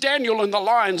happening. You see Daniel in the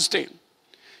lion's den.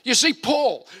 You see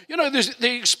Paul.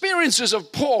 The experiences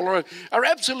of Paul are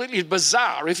absolutely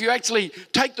bizarre if you actually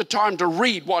take the time to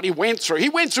read what he went through. He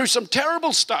went through some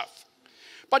terrible stuff.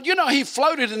 But he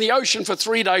floated in the ocean for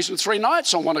 3 days and 3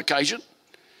 nights on one occasion.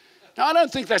 Now, I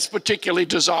don't think that's particularly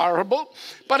desirable,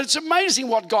 but it's amazing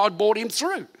what God brought him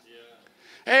through.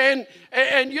 And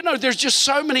there's just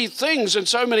so many things and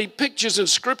so many pictures in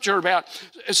Scripture about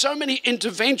so many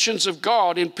interventions of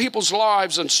God in people's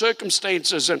lives and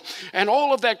circumstances and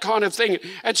all of that kind of thing.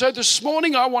 And so this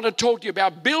morning I want to talk to you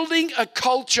about building a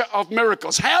culture of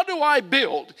miracles. How do I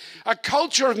build a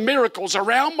culture of miracles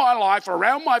around my life,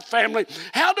 around my family?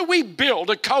 How do we build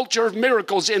a culture of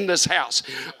miracles in this house?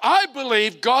 I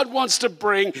believe God wants to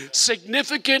bring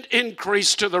significant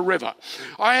increase to the river.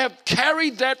 I have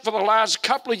carried that for the last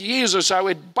couple of years or so.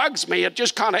 It bugs me. It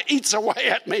just kind of eats away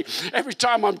at me every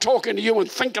time I'm talking to you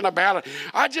and thinking about it.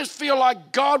 I just feel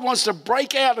like God wants to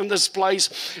break out in this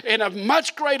place in a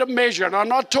much greater measure. And I'm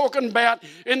not talking about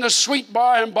in the sweet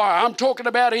by and by. I'm talking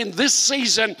about in this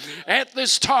season at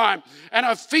this time. And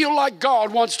I feel like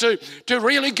God wants to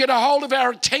really get a hold of our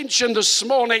attention this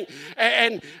morning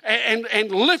and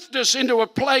lift us into a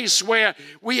place where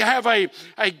we have a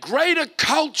greater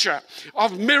culture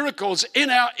of miracles in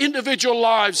our individual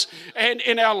lives and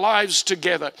in our lives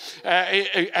together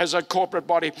as a corporate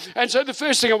body. And so the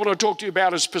first thing I want to talk to you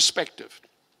about is perspective.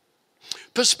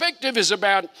 Perspective is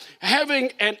about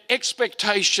having an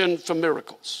expectation for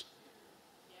miracles.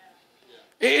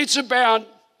 It's about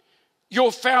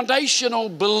your foundational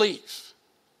belief.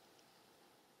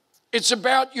 It's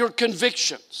about your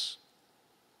convictions.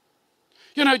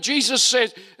 Jesus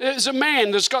says, there's a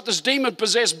man that's got this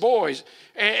demon-possessed boy,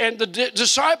 and the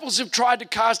disciples have tried to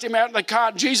cast him out and they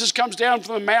can't. Jesus comes down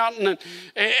from the mountain,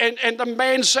 and the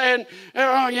man's saying,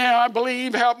 oh, yeah, I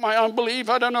believe, help my unbelief,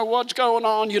 I don't know what's going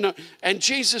on, And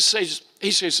Jesus says,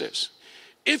 he says this,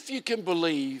 if you can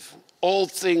believe, all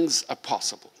things are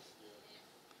possible.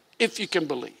 If you can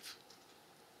believe.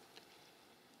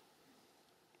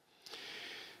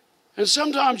 And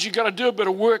sometimes you've got to do a bit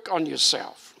of work on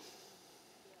yourself.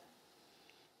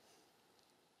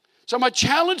 So my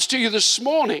challenge to you this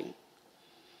morning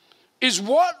is,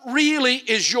 what really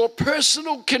is your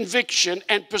personal conviction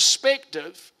and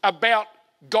perspective about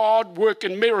God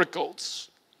working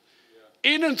miracles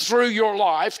in and through your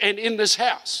life and in this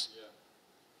house?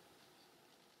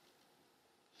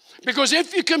 Because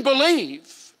if you can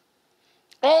believe,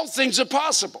 all things are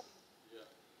possible.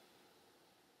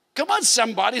 Come on,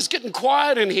 somebody, it's getting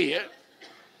quiet in here.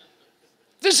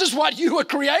 This is what you were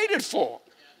created for.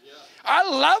 I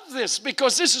love this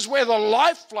because this is where the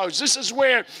life flows. This is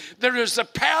where there is the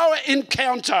power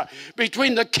encounter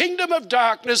between the kingdom of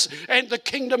darkness and the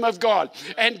kingdom of God.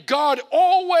 And God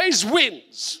always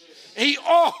wins. He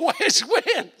always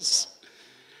wins.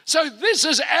 So this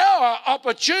is our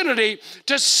opportunity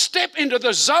to step into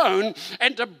the zone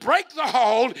and to break the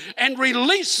hold and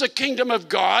release the kingdom of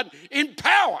God in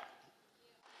power.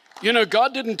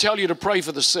 God didn't tell you to pray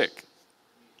for the sick.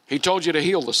 He told you to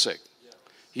heal the sick.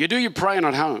 You do your praying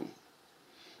at home.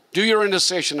 Do your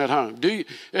intercession at home.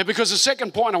 Because the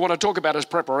second point I want to talk about is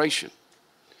preparation.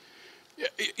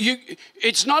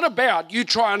 It's not about you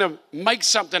trying to make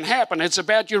something happen. It's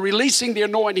about you releasing the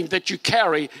anointing that you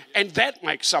carry, and that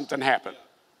makes something happen.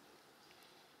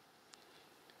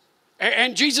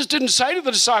 And Jesus didn't say to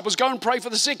the disciples, go and pray for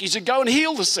the sick. He said, go and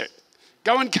heal the sick.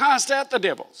 Go and cast out the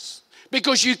devils.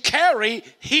 Because you carry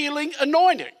healing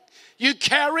anointing. You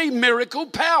carry miracle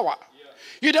power.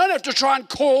 You don't have to try and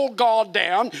call God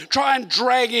down, try and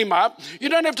drag him up. You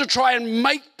don't have to try and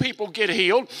make people get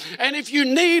healed. And if you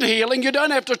need healing, you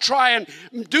don't have to try and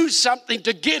do something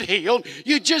to get healed.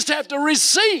 You just have to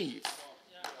receive.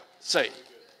 See?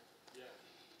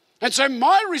 And so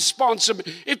my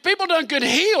responsibility, if people don't get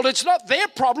healed, it's not their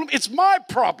problem, it's my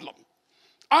problem.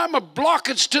 I'm a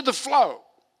blockage to the flow.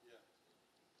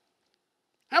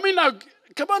 How many know?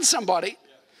 Come on, somebody.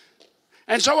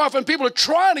 And so often people are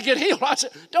trying to get healed. I say,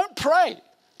 don't pray.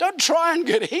 Don't try and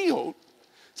get healed.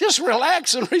 Just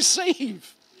relax and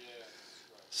receive.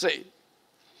 See?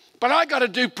 But I got to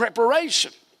do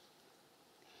preparation.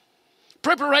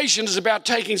 Preparation is about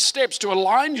taking steps to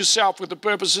align yourself with the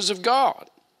purposes of God.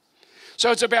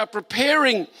 So it's about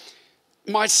preparing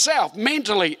myself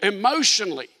mentally,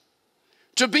 emotionally,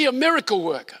 to be a miracle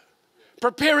worker.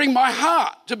 Preparing my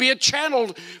heart to be a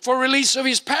channel for release of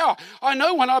his power. I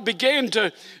know when I began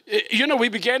to, we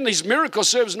began these miracle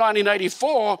services in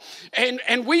 1984,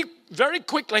 and we very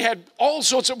quickly had all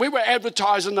sorts of, we were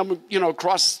advertising them,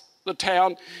 across the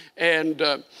town,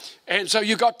 and so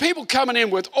you got people coming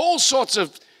in with all sorts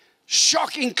of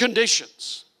shocking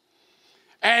conditions.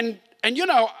 And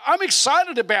I'm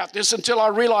excited about this until I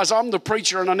realize I'm the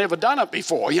preacher and I've never done it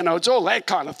before. It's all that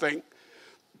kind of thing.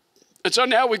 And so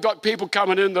now we've got people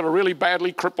coming in that are really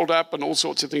badly crippled up and all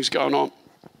sorts of things going on.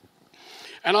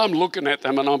 And I'm looking at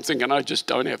them and I'm thinking, I just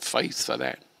don't have faith for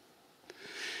that.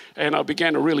 And I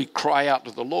began to really cry out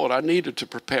to the Lord. I needed to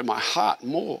prepare my heart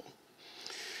more.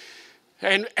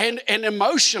 And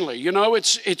emotionally,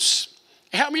 it's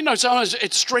how many know sometimes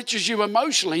it stretches you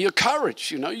emotionally, your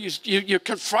courage, you're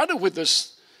confronted with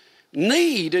this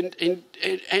need and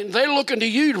they're looking to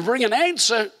you to bring an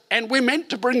answer, and we're meant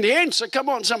to bring the answer. Come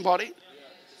on, somebody.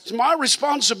 It's my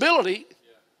responsibility.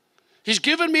 He's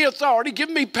given me authority,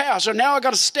 given me power, so now I've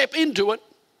got to step into it.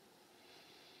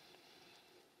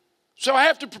 So I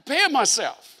have to prepare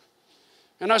myself.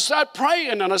 And I start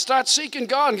praying and I start seeking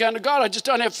God and going to God, I just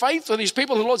don't have faith for these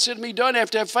people. And the Lord said to me, you don't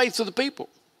have to have faith for the people.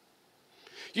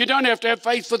 You don't have to have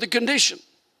faith for the condition.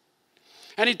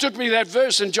 And he took me to that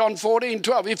verse in John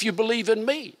 14:12. If you believe in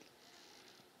me,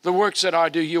 the works that I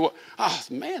do, you will. Oh,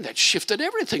 man, that shifted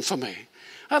everything for me.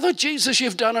 I thought, Jesus,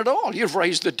 you've done it all. You've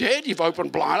raised the dead. You've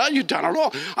opened blind eyes. You've done it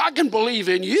all. I can believe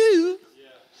in you.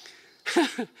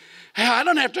 Yeah. I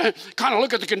don't have to kind of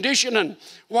look at the condition and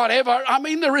whatever. I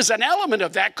mean, there is an element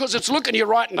of that because it's looking you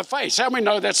right in the face. How many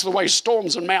know that's the way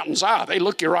storms and mountains are? They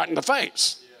look you right in the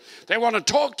face. Yeah. They want to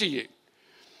talk to you.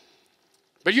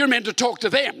 But you're meant to talk to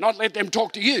them, not let them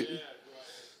talk to you. Yeah, right.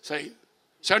 See?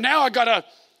 So now I got to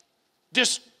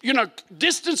just,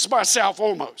 distance myself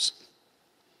almost.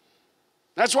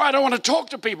 That's why I don't want to talk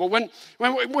to people. When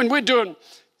we're doing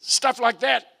stuff like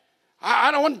that, I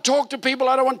don't want to talk to people.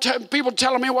 I don't want people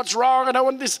telling me what's wrong. I don't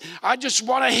want this. I just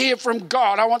want to hear from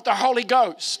God. I want the Holy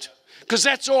Ghost. Because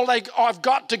that's all I've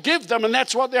got to give them, and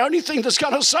that's the only thing that's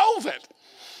going to solve it.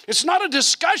 It's not a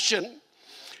discussion.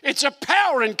 It's a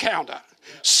power encounter.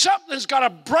 Something's got to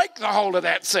break the hold of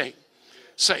that thing.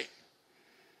 See?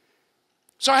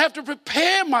 So I have to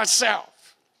prepare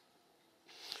myself.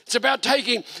 It's about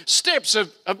taking steps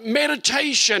of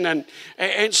meditation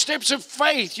and steps of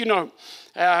faith,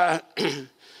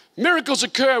 Miracles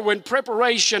occur when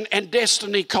preparation and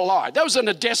destiny collide. That was in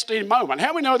a destiny moment.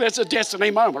 How many know that's a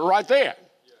destiny moment right there?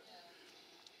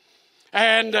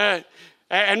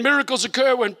 And miracles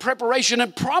occur when preparation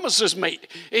and promises meet.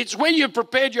 It's when you've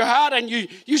prepared your heart and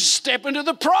you step into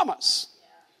the promise.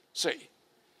 See,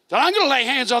 that I'm going to lay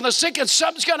hands on the sick and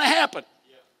something's going to happen.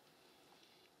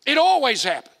 It always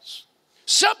happens.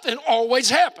 Something always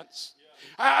happens.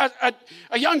 A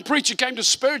young preacher came to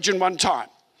Spurgeon one time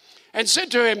and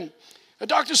said to him,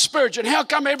 Dr. Spurgeon, how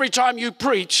come every time you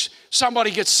preach,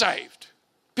 somebody gets saved?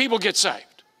 People get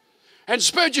saved. And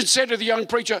Spurgeon said to the young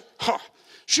preacher,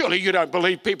 surely you don't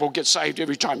believe people get saved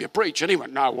every time you preach. And he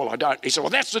went, no, well, I don't. He said,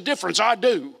 well, that's the difference. I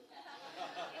do.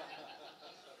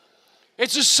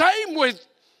 It's the same with,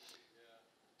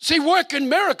 working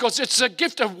miracles. It's a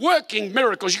gift of working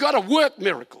miracles. You've got to work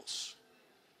miracles.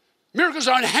 Miracles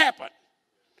don't happen.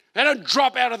 They don't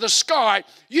drop out of the sky.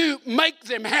 You make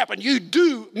them happen. You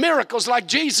do miracles like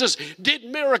Jesus did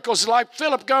miracles, like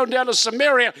Philip going down to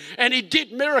Samaria, and he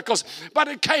did miracles. But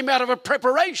it came out of a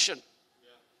preparation.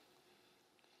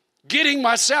 Getting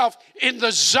myself in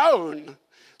the zone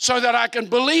so that I can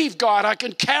believe God, I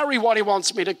can carry what he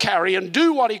wants me to carry and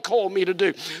do what he called me to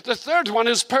do. The third one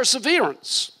is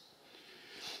perseverance.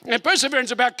 And perseverance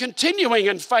is about continuing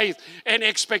in faith and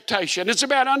expectation. It's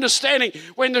about understanding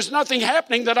when there's nothing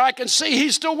happening that I can see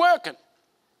he's still working.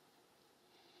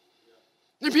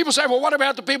 And people say, well, what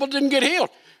about the people who didn't get healed?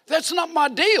 That's not my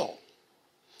deal.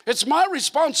 It's my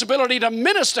responsibility to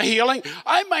minister healing.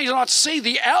 I may not see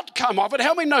the outcome of it.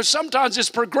 How many know sometimes it's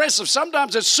progressive,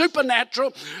 sometimes it's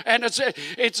supernatural, and it's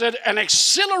an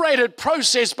accelerated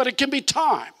process, but it can be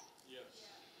time. Yes.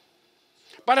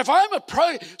 But if I'm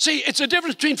see, it's a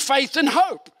difference between faith and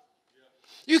hope.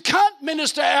 You can't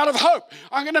minister out of hope.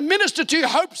 I'm going to minister to you,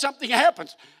 hope something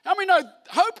happens. How many know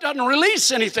hope doesn't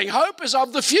release anything? Hope is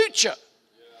of the future.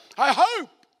 Yeah. I hope.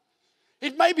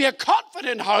 It may be a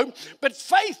confident hope, but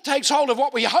faith takes hold of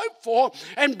what we hope for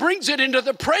and brings it into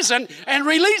the present and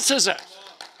releases it.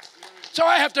 So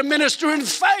I have to minister in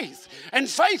faith. And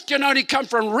faith can only come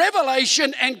from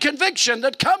revelation and conviction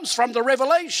that comes from the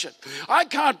revelation. I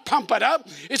can't pump it up.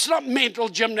 It's not mental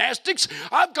gymnastics.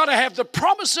 I've got to have the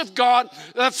promise of God,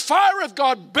 the fire of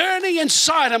God burning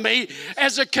inside of me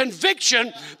as a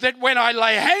conviction that when I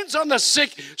lay hands on the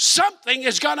sick, something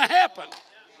is going to happen.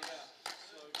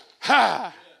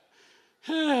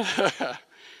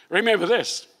 Remember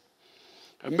this.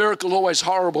 A miracle is always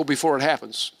horrible before it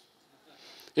happens.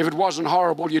 If it wasn't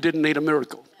horrible, you didn't need a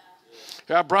miracle.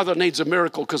 Our brother needs a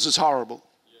miracle because it's horrible.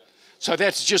 So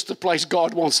that's just the place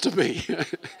God wants to be.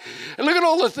 And look at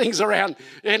all the things around,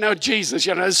 Jesus,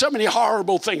 there's so many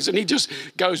horrible things, and he just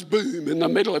goes boom in the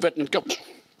middle of it and goes.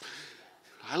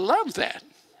 I love that.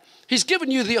 He's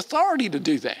given you the authority to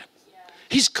do that.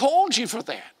 He's called you for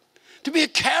that. To be a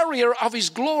carrier of his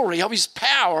glory, of his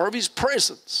power, of his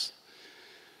presence.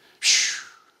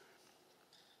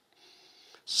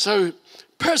 So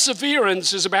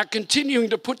perseverance is about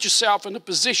continuing to put yourself in a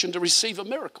position to receive a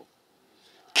miracle.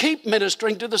 Keep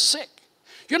ministering to the sick.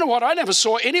 You know what? I never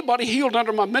saw anybody healed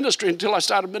under my ministry until I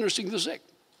started ministering to the sick.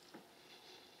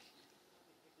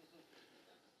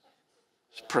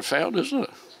 It's profound, isn't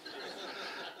it?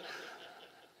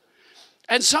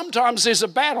 And sometimes there's a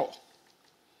battle.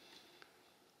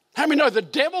 How many know the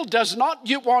devil does not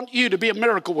want you to be a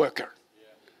miracle worker?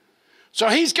 So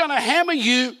he's going to hammer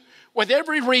you with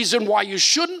every reason why you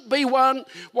shouldn't be one,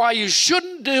 why you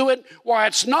shouldn't do it, why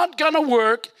it's not going to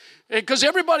work. Because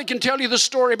everybody can tell you the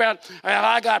story about, well,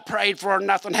 I got prayed for and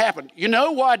nothing happened. You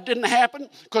know why it didn't happen?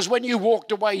 Because when you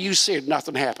walked away, you said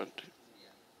nothing happened.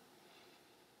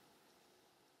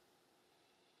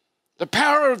 The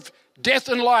power of death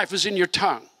and life is in your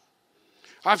tongue.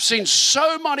 I've seen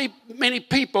so many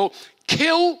people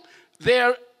kill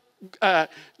their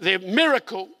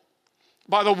miracle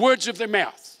by the words of their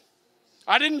mouth.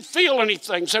 I didn't feel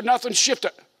anything, so nothing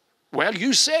shifted. Well,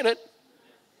 you said it.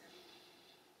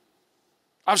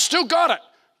 I've still got it.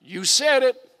 You said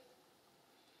it.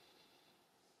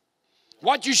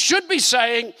 What you should be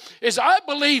saying is, I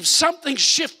believe something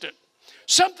shifted.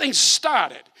 Something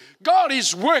started. God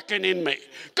is working in me.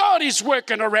 God is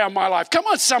working around my life. Come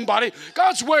on, somebody.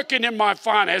 God's working in my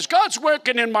finance. God's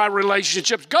working in my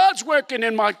relationships. God's working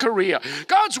in my career.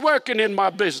 God's working in my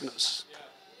business.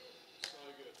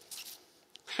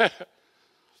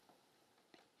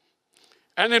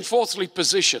 And then fourthly,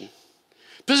 position.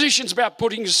 Position's about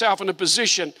putting yourself in a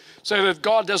position so that if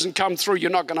God doesn't come through,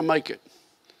 you're not going to make it.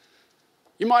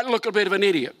 You might look a bit of an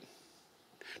idiot.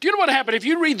 Do you know what happened? If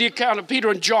you read the account of Peter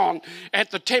and John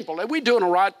at the temple, are we doing all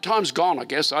right? Time's gone, I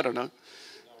guess. I don't know.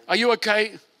 Are you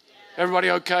okay? Everybody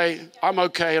okay? I'm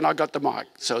okay, and I got the mic,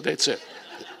 so that's it.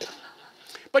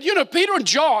 But Peter and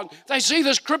John, they see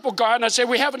this crippled guy, and they say,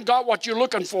 we haven't got what you're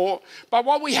looking for, but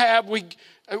what we have, we're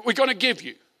going to give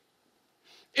you.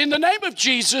 In the name of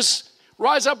Jesus,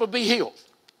 rise up and be healed.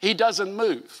 He doesn't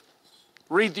move.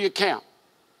 Read the account.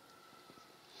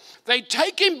 They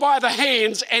take him by the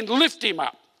hands and lift him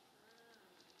up.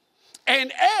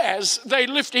 And as they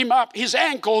lift him up, his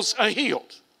ankles are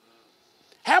healed.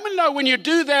 How many know when you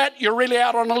do that, you're really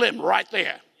out on a limb right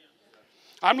there?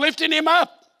 I'm lifting him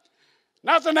up.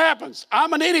 Nothing happens.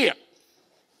 I'm an idiot.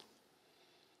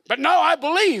 But no, I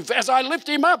believe as I lift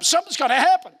him up, something's going to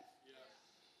happen.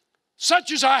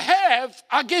 Such as I have,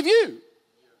 I give you.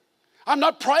 I'm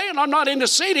not praying, I'm not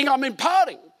interceding, I'm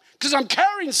imparting. Because I'm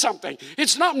carrying something.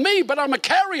 It's not me, but I'm a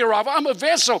carrier of it. I'm a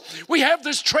vessel. We have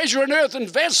this treasure in earthen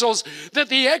vessels, that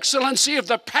the excellency of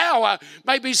the power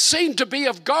may be seen to be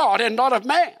of God and not of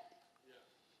man.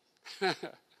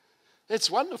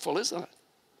 It's wonderful, isn't it?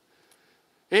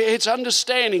 It's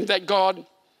understanding that God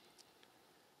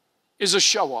is a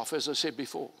show-off, as I said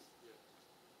before.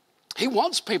 He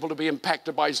wants people to be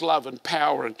impacted by his love and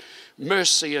power and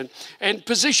mercy. And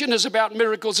position is about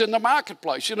miracles in the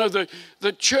marketplace.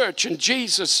 The church and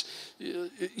Jesus,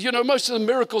 most of the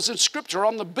miracles in Scripture are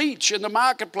on the beach, in the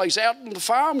marketplace, out in the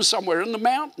farm somewhere, in the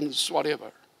mountains,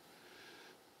 whatever.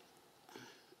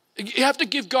 You have to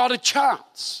give God a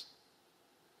chance.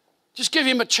 Just give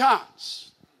him a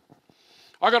chance.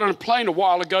 I got on a plane a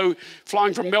while ago,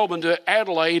 flying from Melbourne to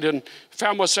Adelaide, and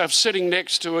found myself sitting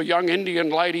next to a young Indian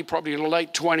lady, probably in her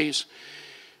late 20s.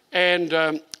 And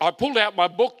I pulled out my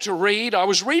book to read. I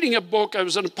was reading a book. It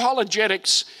was an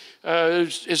apologetics.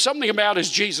 It's something about Is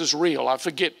Jesus Real? I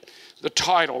forget the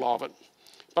title of it.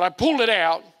 But I pulled it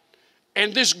out,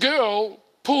 and this girl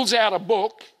pulls out a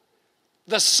book,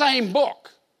 the same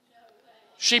book.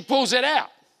 She pulls it out.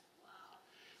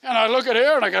 And I look at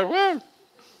her and I go, well,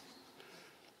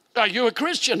 are you a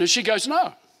Christian? And she goes,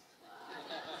 no.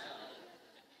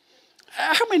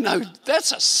 How many know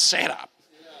that's a setup?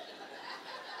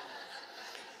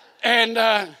 And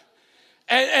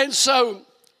so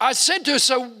I said to her,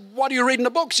 so what are you reading the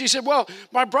book? She said, well,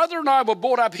 my brother and I were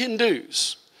brought up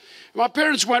Hindus. My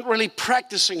parents weren't really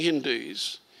practicing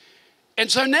Hindus. And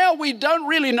so now we don't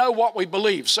really know what we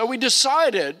believe. So we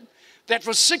decided that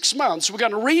for 6 months we're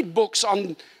going to read books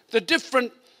on the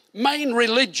different main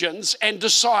religions and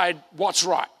decide what's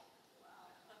right.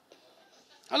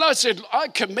 And I said, I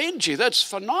commend you. That's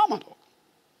phenomenal.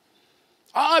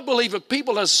 I believe if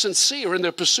people are sincere in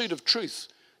their pursuit of truth,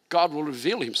 God will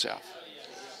reveal himself.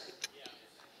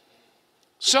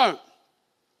 So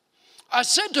I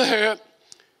said to her,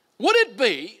 would it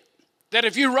be that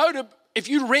if you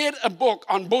read a book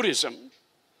on Buddhism,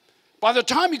 by the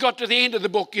time you got to the end of the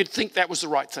book, you'd think that was the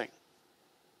right thing?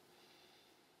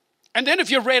 And then if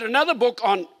you read another book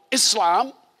on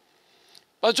Islam,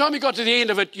 by the time you got to the end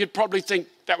of it, you'd probably think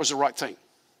that was the right thing.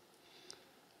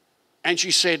 And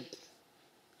she said,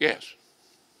 yes.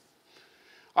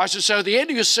 I said, so at the end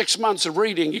of your 6 months of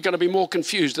reading, you're going to be more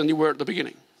confused than you were at the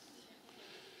beginning.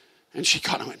 And she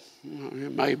kind of went,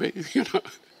 maybe, you know.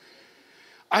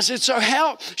 I said, so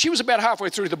how? She was about halfway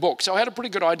through the book, so I had a pretty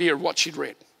good idea of what she'd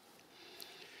read.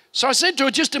 So I said to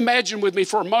her, just imagine with me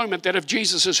for a moment that if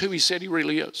Jesus is who he said he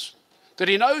really is, that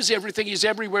he knows everything, he's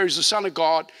everywhere, he's the Son of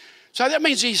God, so that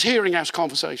means he's hearing our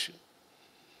conversation.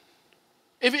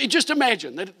 Just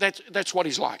imagine that's what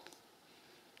he's like.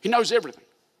 He knows everything.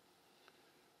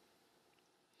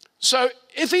 So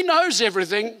if he knows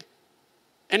everything,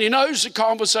 and he knows the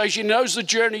conversation, he knows the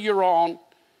journey you're on,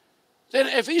 then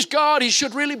if he's God, he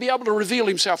should really be able to reveal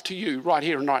himself to you right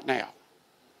here and right now.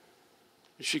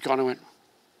 And she kind of went,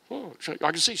 oh,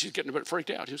 I can see she's getting a bit freaked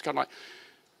out. She was kind of like,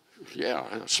 yeah,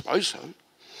 I suppose so.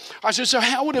 I said, so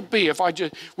how would it be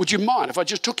would you mind if I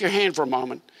just took your hand for a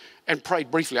moment and prayed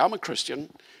briefly? I'm a Christian,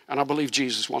 and I believe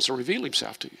Jesus wants to reveal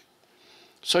himself to you.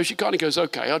 So she kind of goes,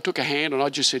 okay. I took a hand, and I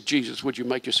just said, Jesus, would you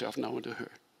make yourself known to her?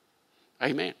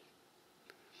 Amen.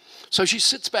 So she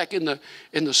sits back in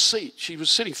the seat. She was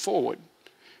sitting forward,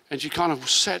 and she kind of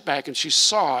sat back, and she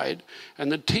sighed,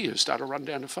 and the tears started to run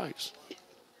down her face.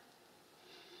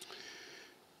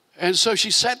 And so she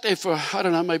sat there for, I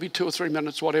don't know, maybe 2 or 3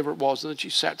 minutes, whatever it was, and then she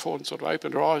sat forward and sort of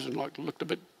opened her eyes and like looked a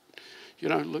bit,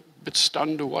 looked a bit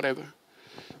stunned or whatever.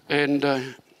 And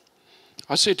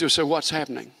I said to her, so what's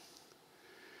happening?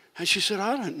 And she said,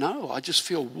 I don't know. I just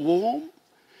feel warm,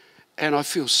 and I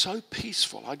feel so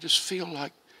peaceful. I just feel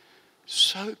like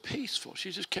so peaceful.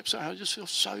 She just kept saying, I just feel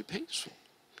so peaceful.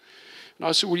 And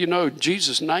I said, well,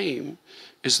 Jesus' name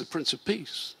is the Prince of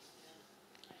Peace.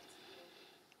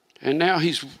 And now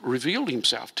he's revealed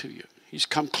himself to you. He's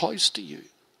come close to you.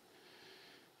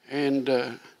 And,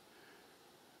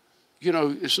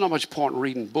 it's not much point in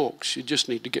reading books. You just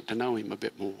need to get to know him a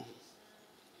bit more.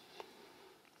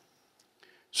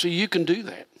 So you can do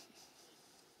that.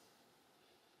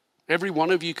 Every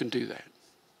one of you can do that.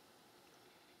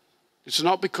 It's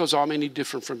not because I'm any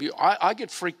different from you. I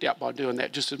get freaked out by doing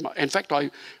that just as much. In fact, I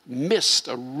missed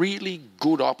a really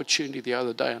good opportunity the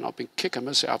other day, and I've been kicking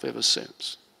myself ever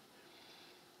since.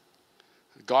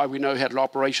 A guy we know had an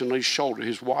operation on his shoulder.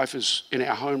 His wife is in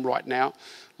our home right now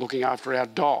looking after our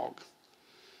dog.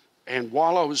 And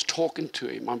while I was talking to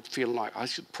him, I'm feeling like I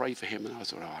should pray for him. And I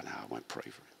thought, oh, no, I won't pray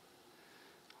for him.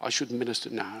 I should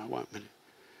minister. No, I won't minister.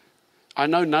 I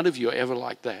know none of you are ever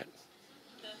like that.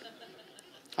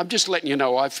 I'm just letting you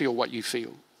know I feel what you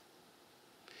feel.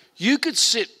 You could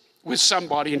sit with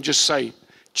somebody and just say,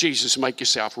 Jesus, make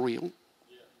yourself real.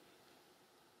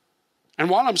 And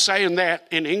while I'm saying that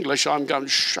in English, I'm going,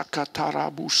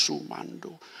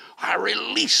 Shakatarabusumando. I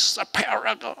release the power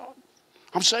of God.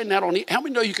 I'm saying that how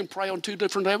many know you can pray on 2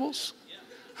 different levels? Yeah.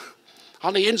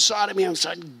 On the inside of me, I'm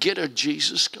saying, get her,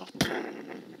 Jesus. God.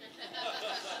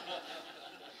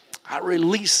 I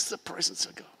release the presence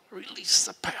of God. Release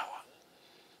the power.